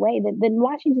absolutely no way that the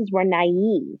Washingtons were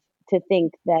naive to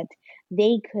think that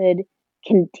they could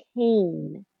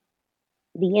contain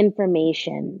the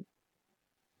information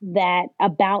that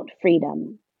about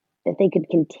freedom, that they could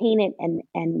contain it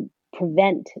and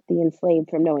prevent the enslaved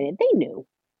from knowing it. They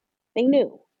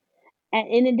knew.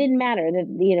 And it didn't matter that,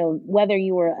 whether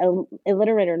you were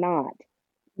illiterate or not,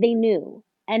 they knew.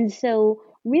 And so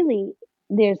really,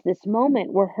 there's this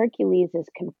moment where Hercules is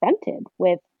confronted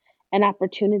with an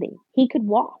opportunity. He could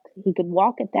walk. He could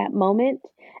walk at that moment.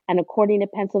 And according to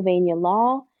Pennsylvania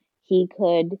law, he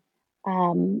could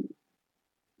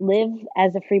live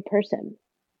as a free person.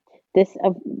 This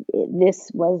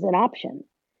was an option.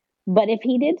 But if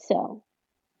he did so,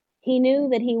 he knew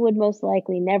that he would most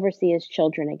likely never see his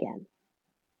children again.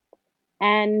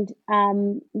 And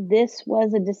this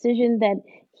was a decision that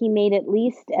he made, at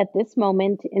least at this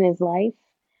moment in his life,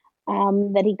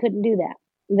 that he couldn't do that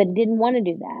he didn't want to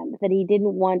do that he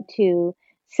didn't want to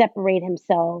separate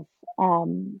himself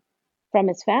from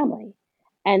his family.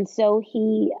 And so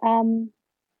he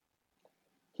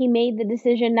made the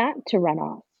decision not to run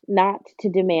off, not to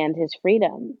demand his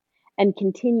freedom, and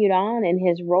continued on in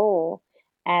his role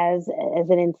as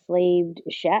an enslaved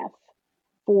chef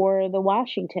for the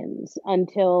Washingtons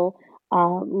until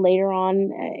later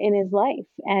on in his life.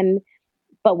 And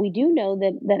but we do know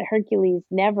that Hercules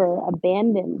never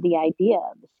abandoned the idea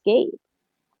of escape.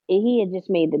 He had just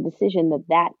made the decision that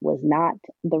that was not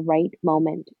the right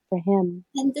moment for him.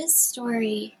 And this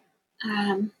story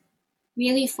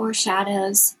really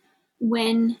foreshadows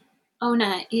when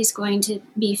Ona is going to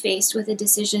be faced with a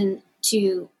decision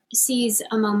to seize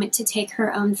a moment to take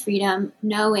her own freedom,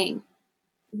 knowing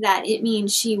that it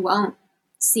means she won't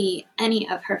see any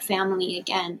of her family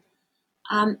again.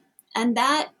 And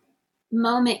that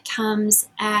moment comes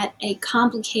at a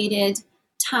complicated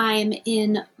time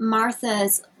in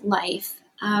Martha's life.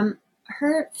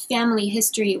 Her family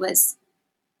history was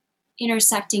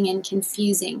intersecting and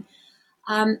confusing.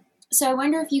 So I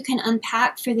wonder if you can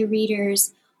unpack for the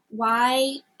readers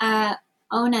why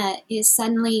Ona is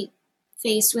suddenly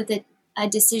faced with a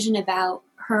decision about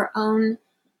her own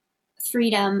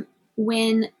freedom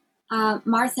when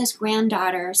Martha's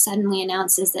granddaughter suddenly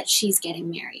announces that she's getting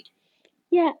married.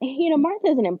 Yeah,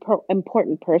 Martha's an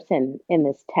important person in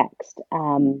this text.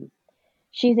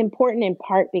 She's important in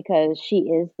part because she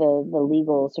is the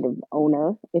legal sort of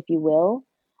owner, if you will,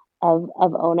 of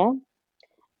Ona.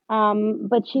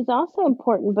 But she's also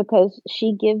important because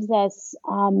she gives us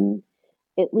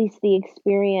at least the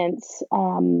experience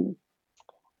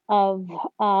of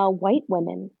white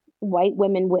women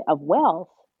of wealth,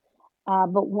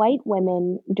 but white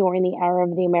women during the era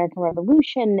of the American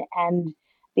Revolution and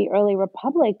the early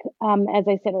Republic. As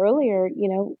I said earlier,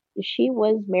 she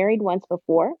was married once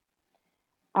before,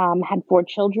 had 4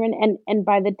 children, and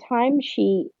by the time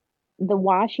the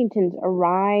Washingtons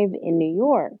arrive in New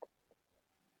York,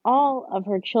 all of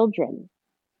her children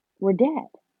were dead.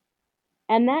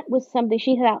 And that was something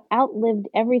she had outlived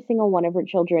every single one of her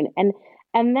children.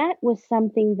 And that was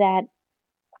something that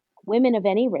women of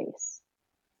any race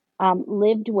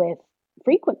lived with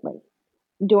frequently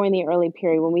during the early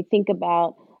period. When we think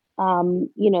about,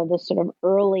 the sort of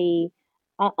early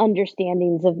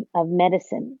understandings of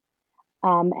medicine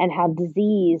and how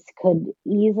disease could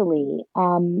easily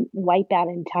wipe out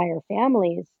entire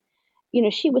families,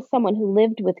 she was someone who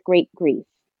lived with great grief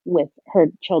with her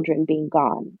children being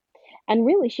gone. And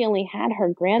really, she only had her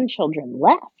grandchildren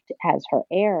left as her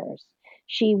heirs.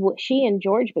 She and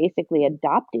George basically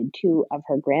adopted 2 of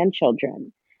her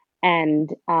grandchildren, and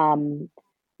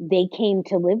they came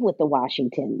to live with the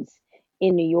Washingtons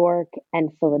in New York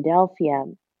and Philadelphia.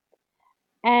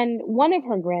 And one of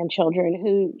her grandchildren,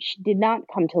 who did not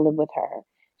come to live with her,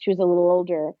 she was a little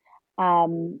older.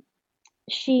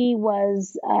 She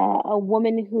was a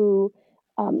woman who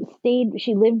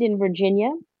she lived in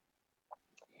Virginia,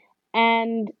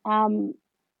 and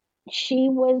she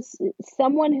was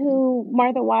someone who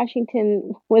Martha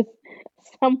Washington was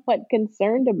somewhat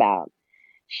concerned about.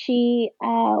 She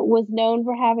was known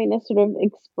for having a sort of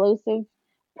explosive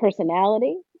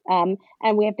personality. And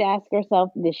we have to ask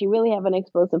ourselves, did she really have an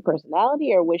explosive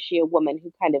personality, or was she a woman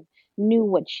who kind of knew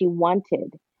what she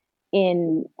wanted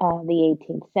in the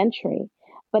 18th century?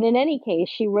 But in any case,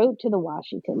 she wrote to the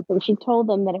Washingtons and she told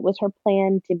them that it was her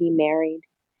plan to be married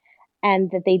and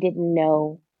that they didn't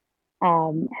know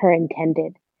her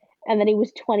intended, and that he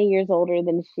was 20 years older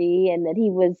than she, and that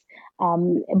he was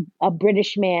a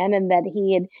British man, and that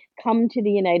he had come to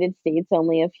the United States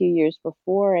only a few years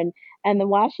before. And the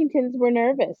Washingtons were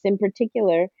nervous, in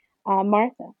particular,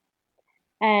 Martha.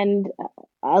 And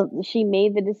she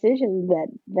made the decision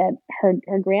that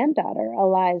her granddaughter,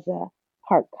 Eliza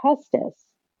Parke Custis,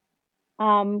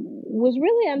 was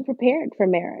really unprepared for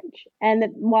marriage. And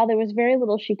that while there was very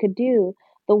little she could do,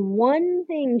 the one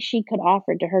thing she could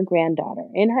offer to her granddaughter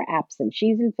in her absence,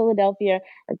 she's in Philadelphia,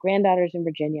 her granddaughter's in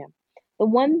Virginia, the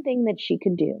one thing that she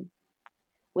could do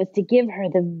was to give her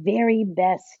the very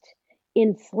best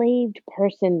enslaved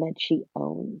person that she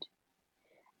owned.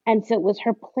 And so it was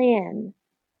her plan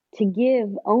to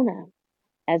give Ona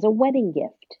as a wedding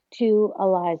gift to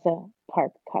Eliza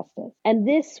Parke Custis. And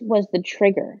this was the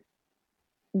trigger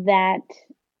that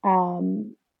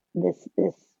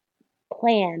this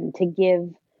plan to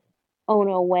give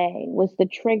Ona away was the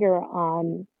trigger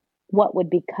on what would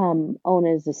become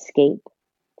Ona's escape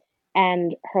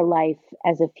and her life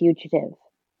as a fugitive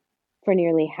for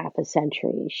nearly half a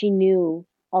century. She knew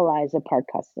Eliza Park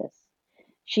Custis.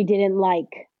 She didn't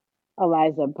like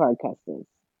Eliza Park Custis,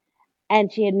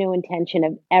 and she had no intention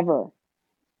of ever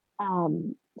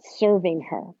serving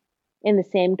her in the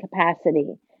same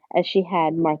capacity as she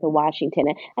had Martha Washington.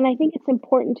 And I think it's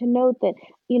important to note that,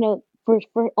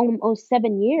 for almost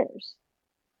 7 years,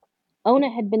 Ona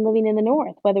had been living in the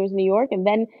North, whether it was New York and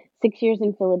then 6 years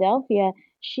in Philadelphia.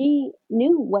 She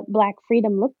knew what Black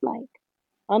freedom looked like.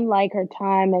 Unlike her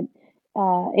time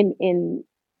in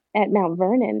at Mount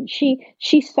Vernon,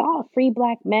 she saw free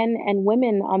Black men and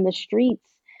women on the streets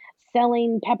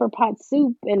selling pepper pot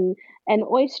soup and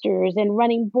oysters and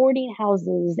running boarding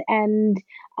houses and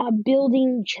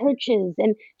building churches,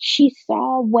 and she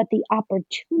saw what the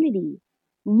opportunity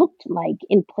looked like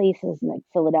in places like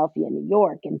Philadelphia, New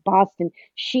York, and Boston.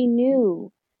 She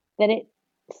knew that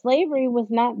slavery was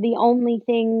not the only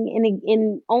thing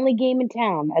in only game in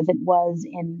town as it was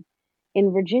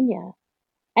in Virginia.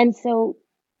 And so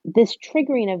this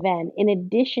triggering event, in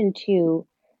addition to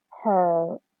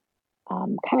her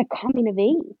kind of coming of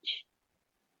age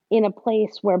in a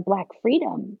place where Black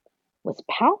freedom was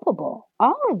palpable,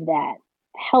 all of that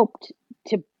helped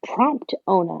to prompt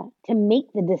Ona to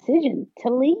make the decision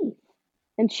to leave.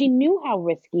 And she knew how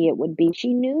risky it would be.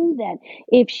 She knew that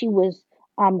if she was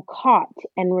caught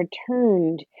and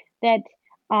returned, that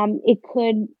it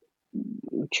could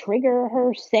trigger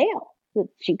her sale, that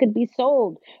she could be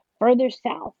sold further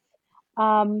south.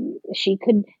 She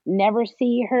could never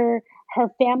see her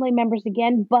family members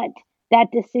again, but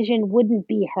that decision wouldn't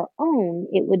be her own.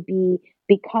 It would be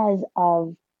because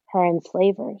of her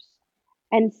enslavers.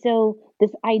 And so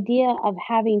this idea of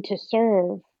having to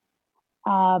serve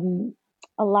um,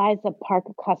 Eliza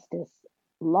Parker Custis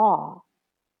Law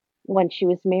when she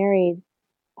was married,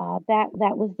 that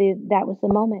was the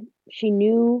moment. She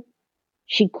knew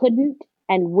she couldn't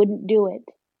and wouldn't do it,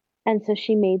 and so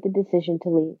she made the decision to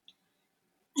leave.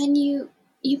 And you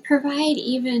provide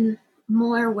even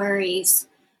more worries,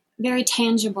 very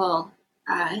tangible,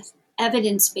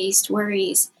 evidence-based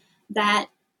worries that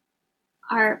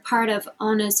are part of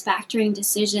Ona's factoring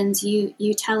decisions.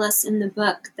 You tell us in the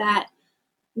book that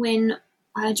when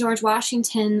George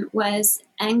Washington was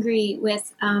angry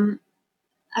with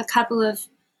a couple of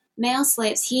male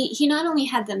slaves, he not only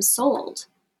had them sold,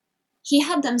 he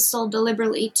had them sold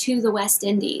deliberately to the West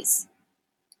Indies,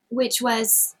 which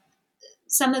was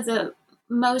some of the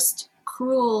most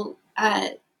cruel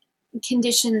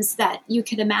conditions that you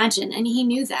could imagine, and he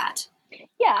knew that.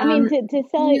 Yeah, I mean,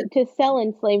 to sell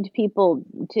enslaved people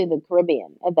to the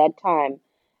Caribbean at that time,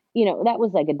 that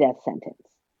was like a death sentence.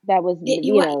 That was,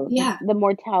 yeah. The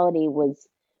mortality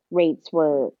rates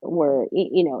were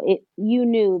you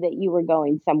knew that you were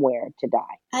going somewhere to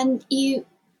die. And you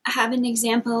have an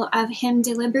example of him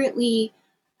deliberately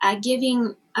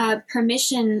giving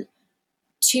permission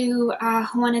to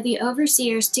one of the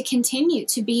overseers to continue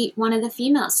to beat one of the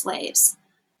female slaves.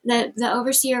 The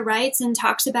overseer writes and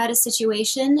talks about a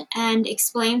situation and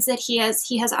explains that he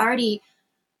has already,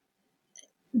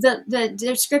 the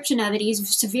description of it,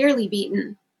 he's severely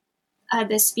beaten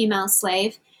this female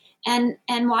slave, and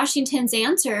Washington's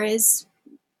answer is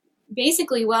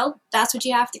basically, well, that's what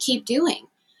you have to keep doing.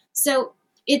 So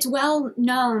it's well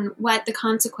known what the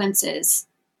consequences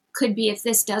could be if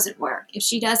this doesn't work, if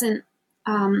she doesn't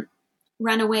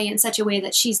run away in such a way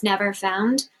that she's never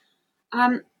found.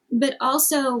 But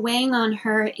also weighing on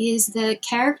her is the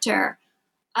character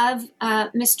of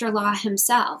Mr. Law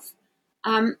himself.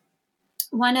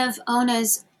 One of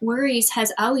Ona's worries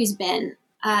has always been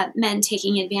men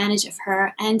taking advantage of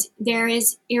her, and there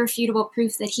is irrefutable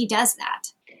proof that he does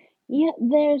that. Yeah,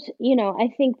 I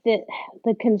think that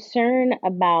the concern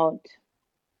about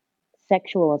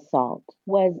sexual assault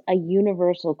was a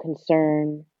universal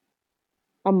concern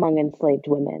among enslaved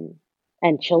women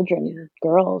and children,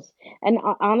 girls, and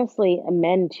honestly,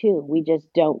 men too. We just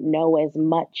don't know as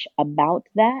much about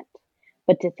that.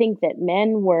 But to think that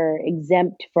men were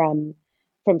exempt from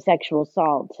sexual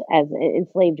assault as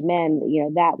enslaved men,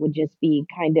 that would just be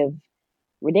kind of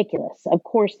ridiculous. Of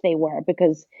course they were,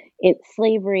 because it's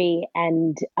slavery,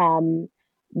 and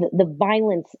the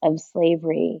violence of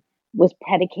slavery was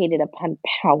predicated upon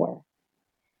power.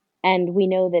 And we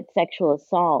know that sexual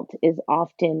assault is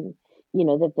often,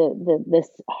 that the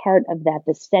heart of that,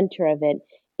 the center of it,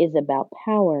 is about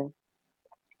power.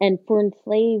 And for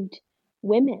enslaved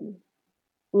women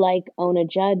like Ona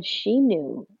Judge, she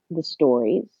knew the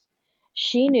stories.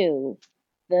 She knew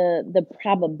the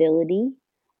probability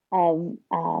of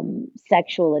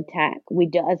sexual attack.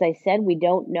 As I said, we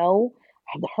don't know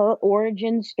her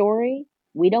origin story.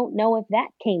 We don't know if that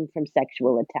came from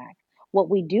sexual attack. What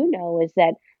we do know is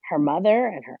that her mother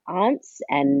and her aunts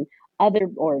and other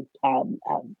or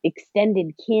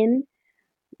extended kin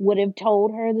would have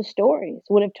told her the stories,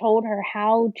 would have told her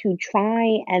how to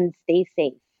try and stay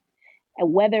safe.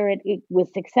 And whether it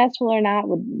was successful or not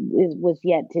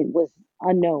was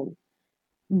unknown.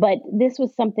 But this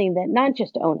was something that not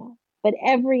just Ona, but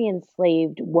every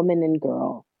enslaved woman and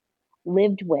girl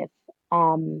lived with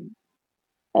um,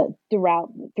 throughout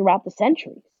the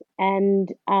centuries. And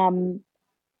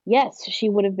yes, she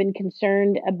would have been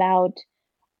concerned about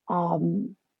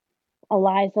um,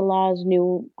 Eliza Law's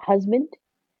new husband.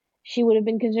 She would have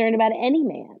been concerned about any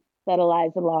man that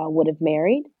Eliza Law would have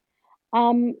married.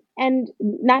 And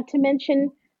not to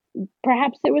mention,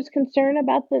 perhaps there was concern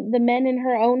about the men in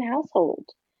her own household.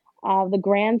 The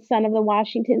grandson of the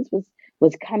Washingtons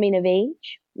was coming of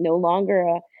age, no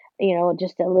longer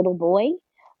just a little boy.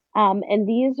 And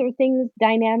these are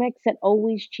dynamics that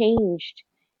always changed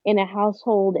in a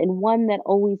household, and one that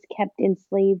always kept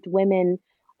enslaved women,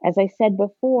 as I said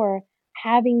before,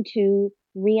 having to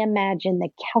reimagine the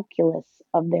calculus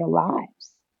of their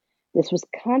lives. This was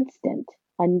constant,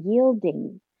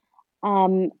 unyielding,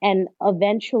 and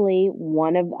eventually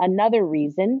another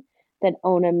reason that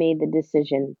Ona made the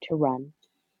decision to run.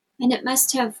 And it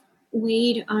must have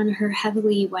weighed on her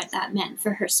heavily what that meant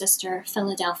for her sister,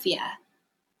 Philadelphia,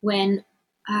 when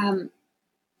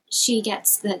she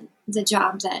gets the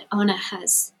job that Ona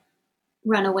has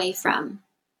run away from.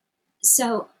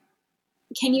 So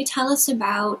can you tell us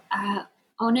about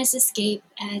Ona's escape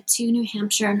to New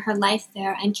Hampshire and her life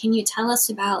there? And can you tell us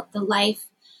about the life,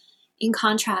 in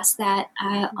contrast, that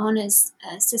Ona's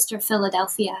sister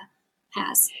Philadelphia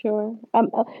has? Sure.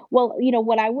 Well,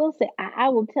 what I will say, I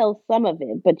will tell some of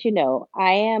it, but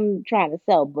I am trying to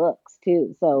sell books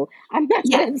too, so I'm not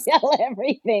going to tell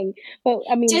everything. But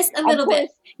I mean, just a little bit.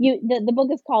 The book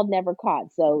is called Never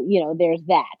Caught, so there's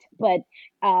that. But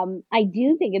I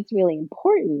do think it's really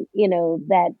important,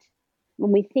 that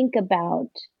when we think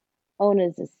about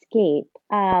Ona's escape,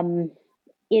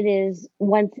 it is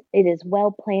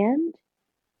well planned,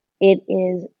 it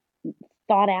is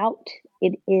thought out,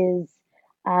 it is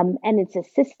and it's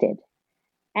assisted.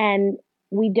 And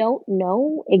we don't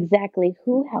know exactly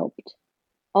who helped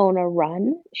Ona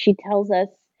run. She tells us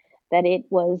that it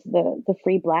was the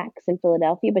Free Blacks in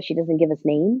Philadelphia, but she doesn't give us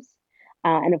names.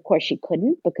 And of course, she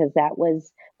couldn't, because that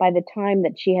was by the time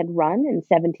that she had run in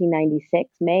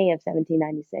 1796, May of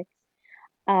 1796.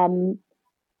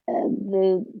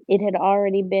 It had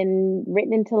already been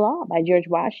written into law by George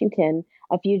Washington,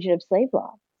 a fugitive slave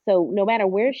law. So no matter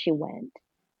where she went,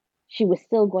 she was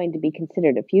still going to be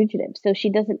considered a fugitive. So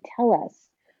she doesn't tell us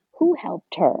who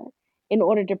helped her in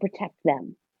order to protect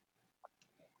them.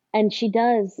 And she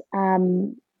does,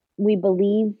 we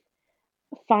believe,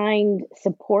 find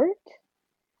support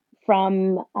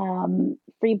from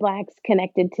Free Blacks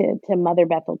connected to Mother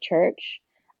Bethel Church,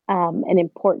 an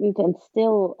important and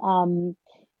still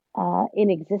in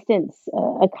existence,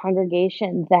 a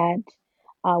congregation that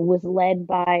was led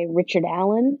by Richard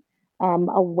Allen,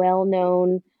 a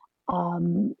well-known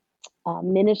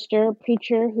minister,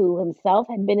 preacher who himself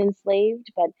had been enslaved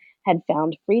but had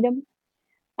found freedom.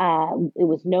 It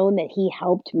was known that he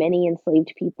helped many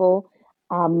enslaved people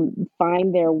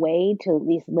find their way to at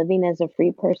least living as a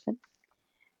free person.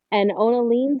 And Ona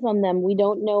leans on them. We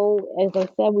don't know, as I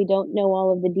said, we don't know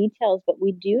all of the details, but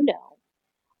we do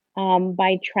know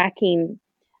by tracking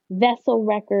vessel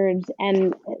records.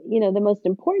 And, the most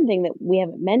important thing that we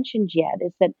haven't mentioned yet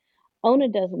is that Ona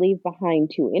does leave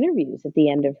behind 2 interviews at the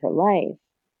end of her life.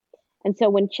 And so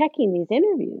when checking these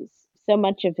interviews, so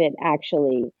much of it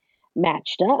actually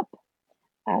matched up,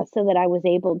 so that I was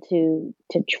able to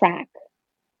track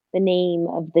the name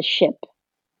of the ship,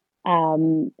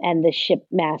 and the ship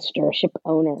master, ship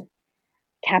owner,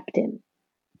 captain,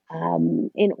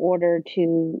 in order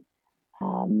to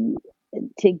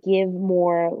give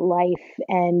more life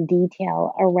and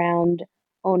detail around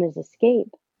Ona's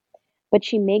escape. But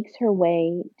she makes her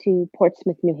way to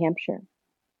Portsmouth, New Hampshire.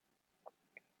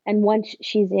 And once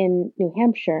she's in New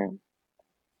Hampshire,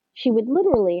 she would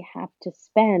literally have to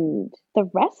spend the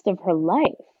rest of her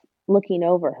life looking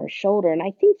over her shoulder. And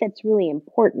I think that's really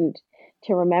important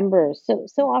to remember. So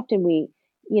often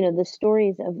the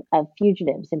stories of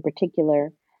fugitives in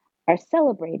particular are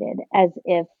celebrated as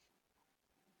if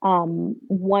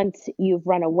once you've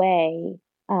run away,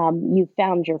 you've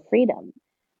found your freedom.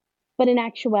 But in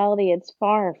actuality, it's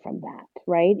far from that,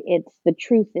 right? The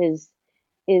truth is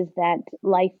that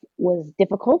life was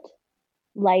difficult.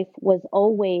 life was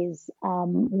always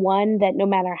one that no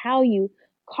matter how you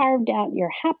carved out your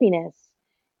happiness,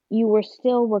 you were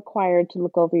still required to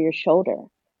look over your shoulder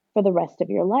for the rest of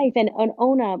your life. And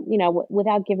Ona,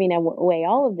 without giving away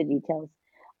all of the details,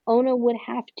 Ona would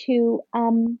have to,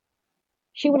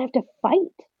 she would have to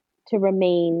fight to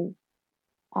remain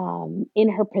in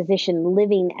her position,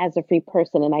 living as a free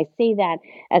person. And I say that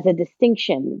as a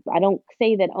distinction. I don't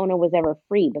say that Ona was ever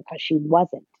free, because she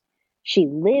wasn't. She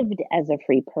lived as a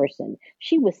free person.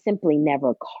 She was simply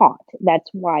never caught. That's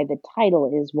why the title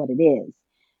is what it is.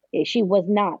 She was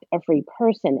not a free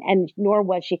person, and nor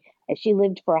was she. She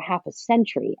lived for a half a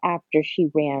century after she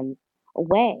ran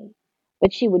away.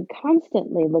 But she would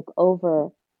constantly look over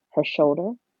her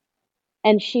shoulder,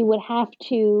 and she would have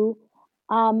to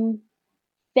um,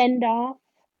 fend off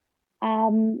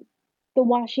um, the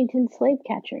Washington slave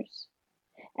catchers.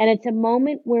 And it's a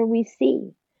moment where we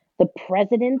see the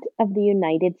President of the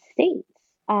United States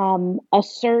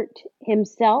assert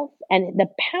himself and the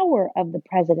power of the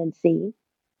presidency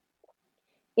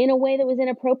in a way that was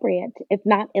inappropriate, if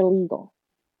not illegal.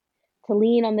 To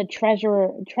lean on the treasurer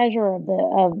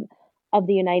of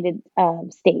the United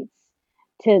States,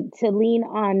 to lean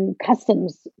on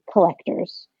customs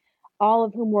collectors, all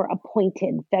of whom were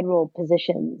appointed federal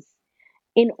positions,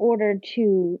 in order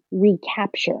to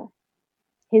recapture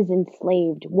his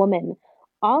enslaved woman.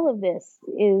 All of this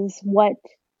is what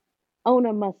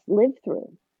Ona must live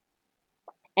through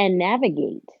and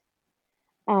navigate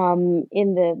in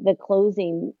the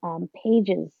closing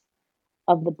pages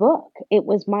of the book. It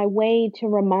was my way to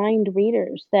remind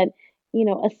readers that,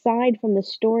 aside from the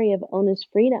story of Ona's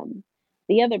freedom,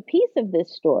 the other piece of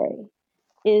this story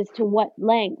is to what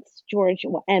lengths George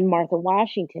and Martha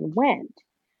Washington went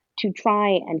to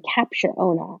try and capture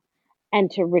Ona and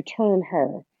to return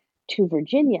her to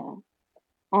Virginia.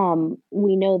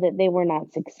 We know that they were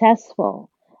not successful,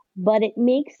 but it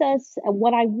makes us,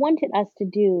 what I wanted us to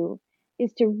do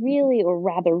is to really, or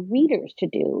rather readers to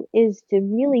do, is to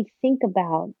really think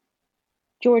about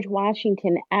George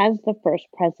Washington as the first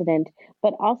president,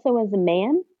 but also as a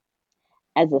man,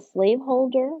 as a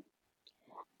slaveholder,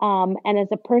 and as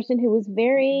a person who was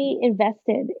very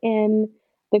invested in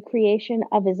the creation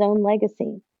of his own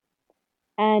legacy.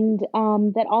 And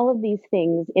that all of these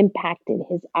things impacted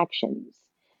his actions.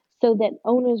 So that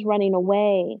Ona's running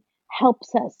away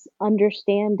helps us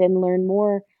understand and learn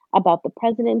more about the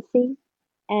presidency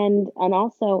and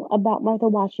also about Martha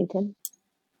Washington.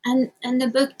 And the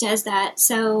book does that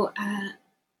so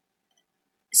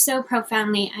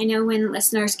profoundly. I know when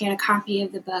listeners get a copy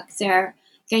of the book, they're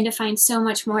going to find so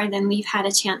much more than we've had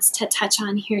a chance to touch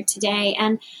on here today.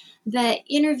 And the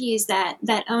interviews that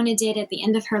Ona did at the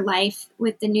end of her life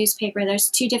with the newspaper, there's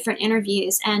 2 different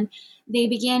interviews, and they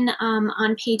begin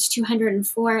on page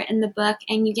 204 in the book,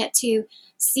 and you get to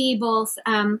see both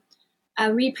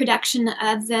a reproduction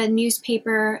of the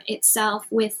newspaper itself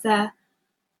with the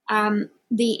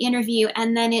interview,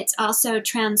 and then it's also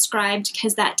transcribed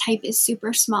because that type is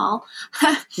super small.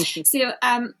 So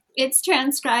it's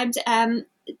transcribed,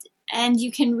 and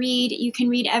you can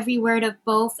read every word of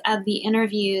both of the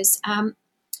interviews.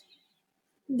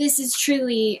 This is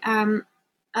truly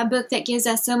a book that gives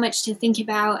us so much to think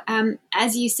about.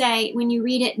 As you say, when you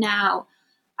read it now,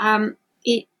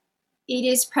 it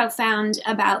is profound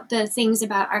about the things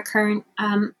about our current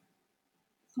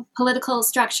political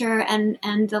structure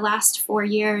and the last 4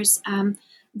 years,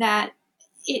 that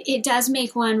it does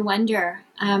make one wonder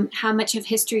how much of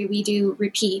history we do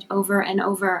repeat over and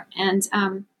over. And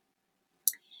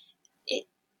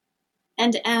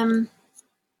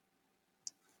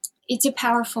it's a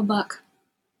powerful book.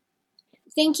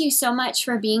 Thank you so much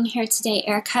for being here today,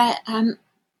 Erica.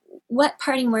 What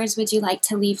parting words would you like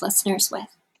to leave listeners with?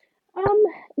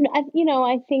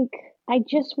 I think I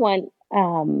just want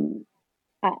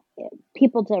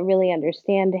people to really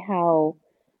understand how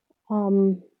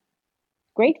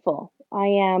grateful I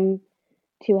am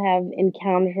to have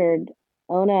encountered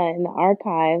Ona in the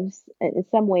archives. In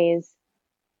some ways,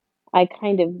 I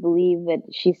kind of believe that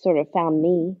she sort of found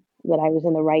me, that I was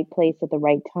in the right place at the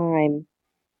right time,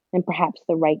 and perhaps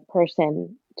the right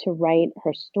person to write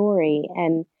her story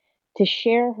and to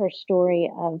share her story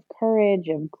of courage,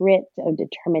 of grit, of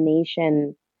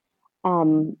determination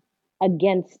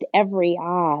against every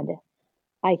odd.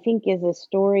 I think is a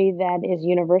story that is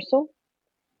universal.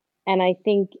 And I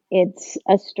think it's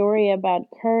a story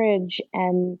about courage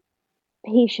and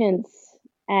patience.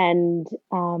 And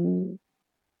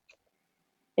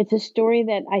it's a story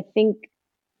that I think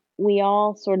we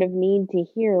all sort of need to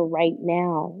hear right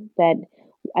now. That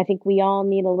I think we all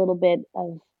need a little bit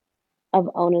of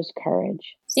Ona's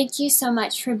courage. Thank you so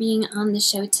much for being on the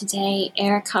show today,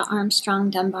 Erica Armstrong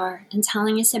Dunbar, and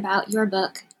telling us about your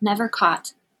book, Never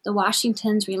Caught, The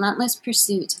Washington's Relentless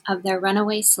Pursuit of Their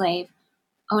Runaway Slave,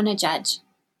 Ona Judge.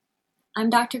 I'm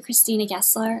Dr. Christina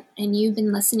Gessler, and you've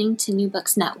been listening to New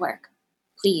Books Network.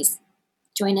 Please,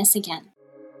 join us again.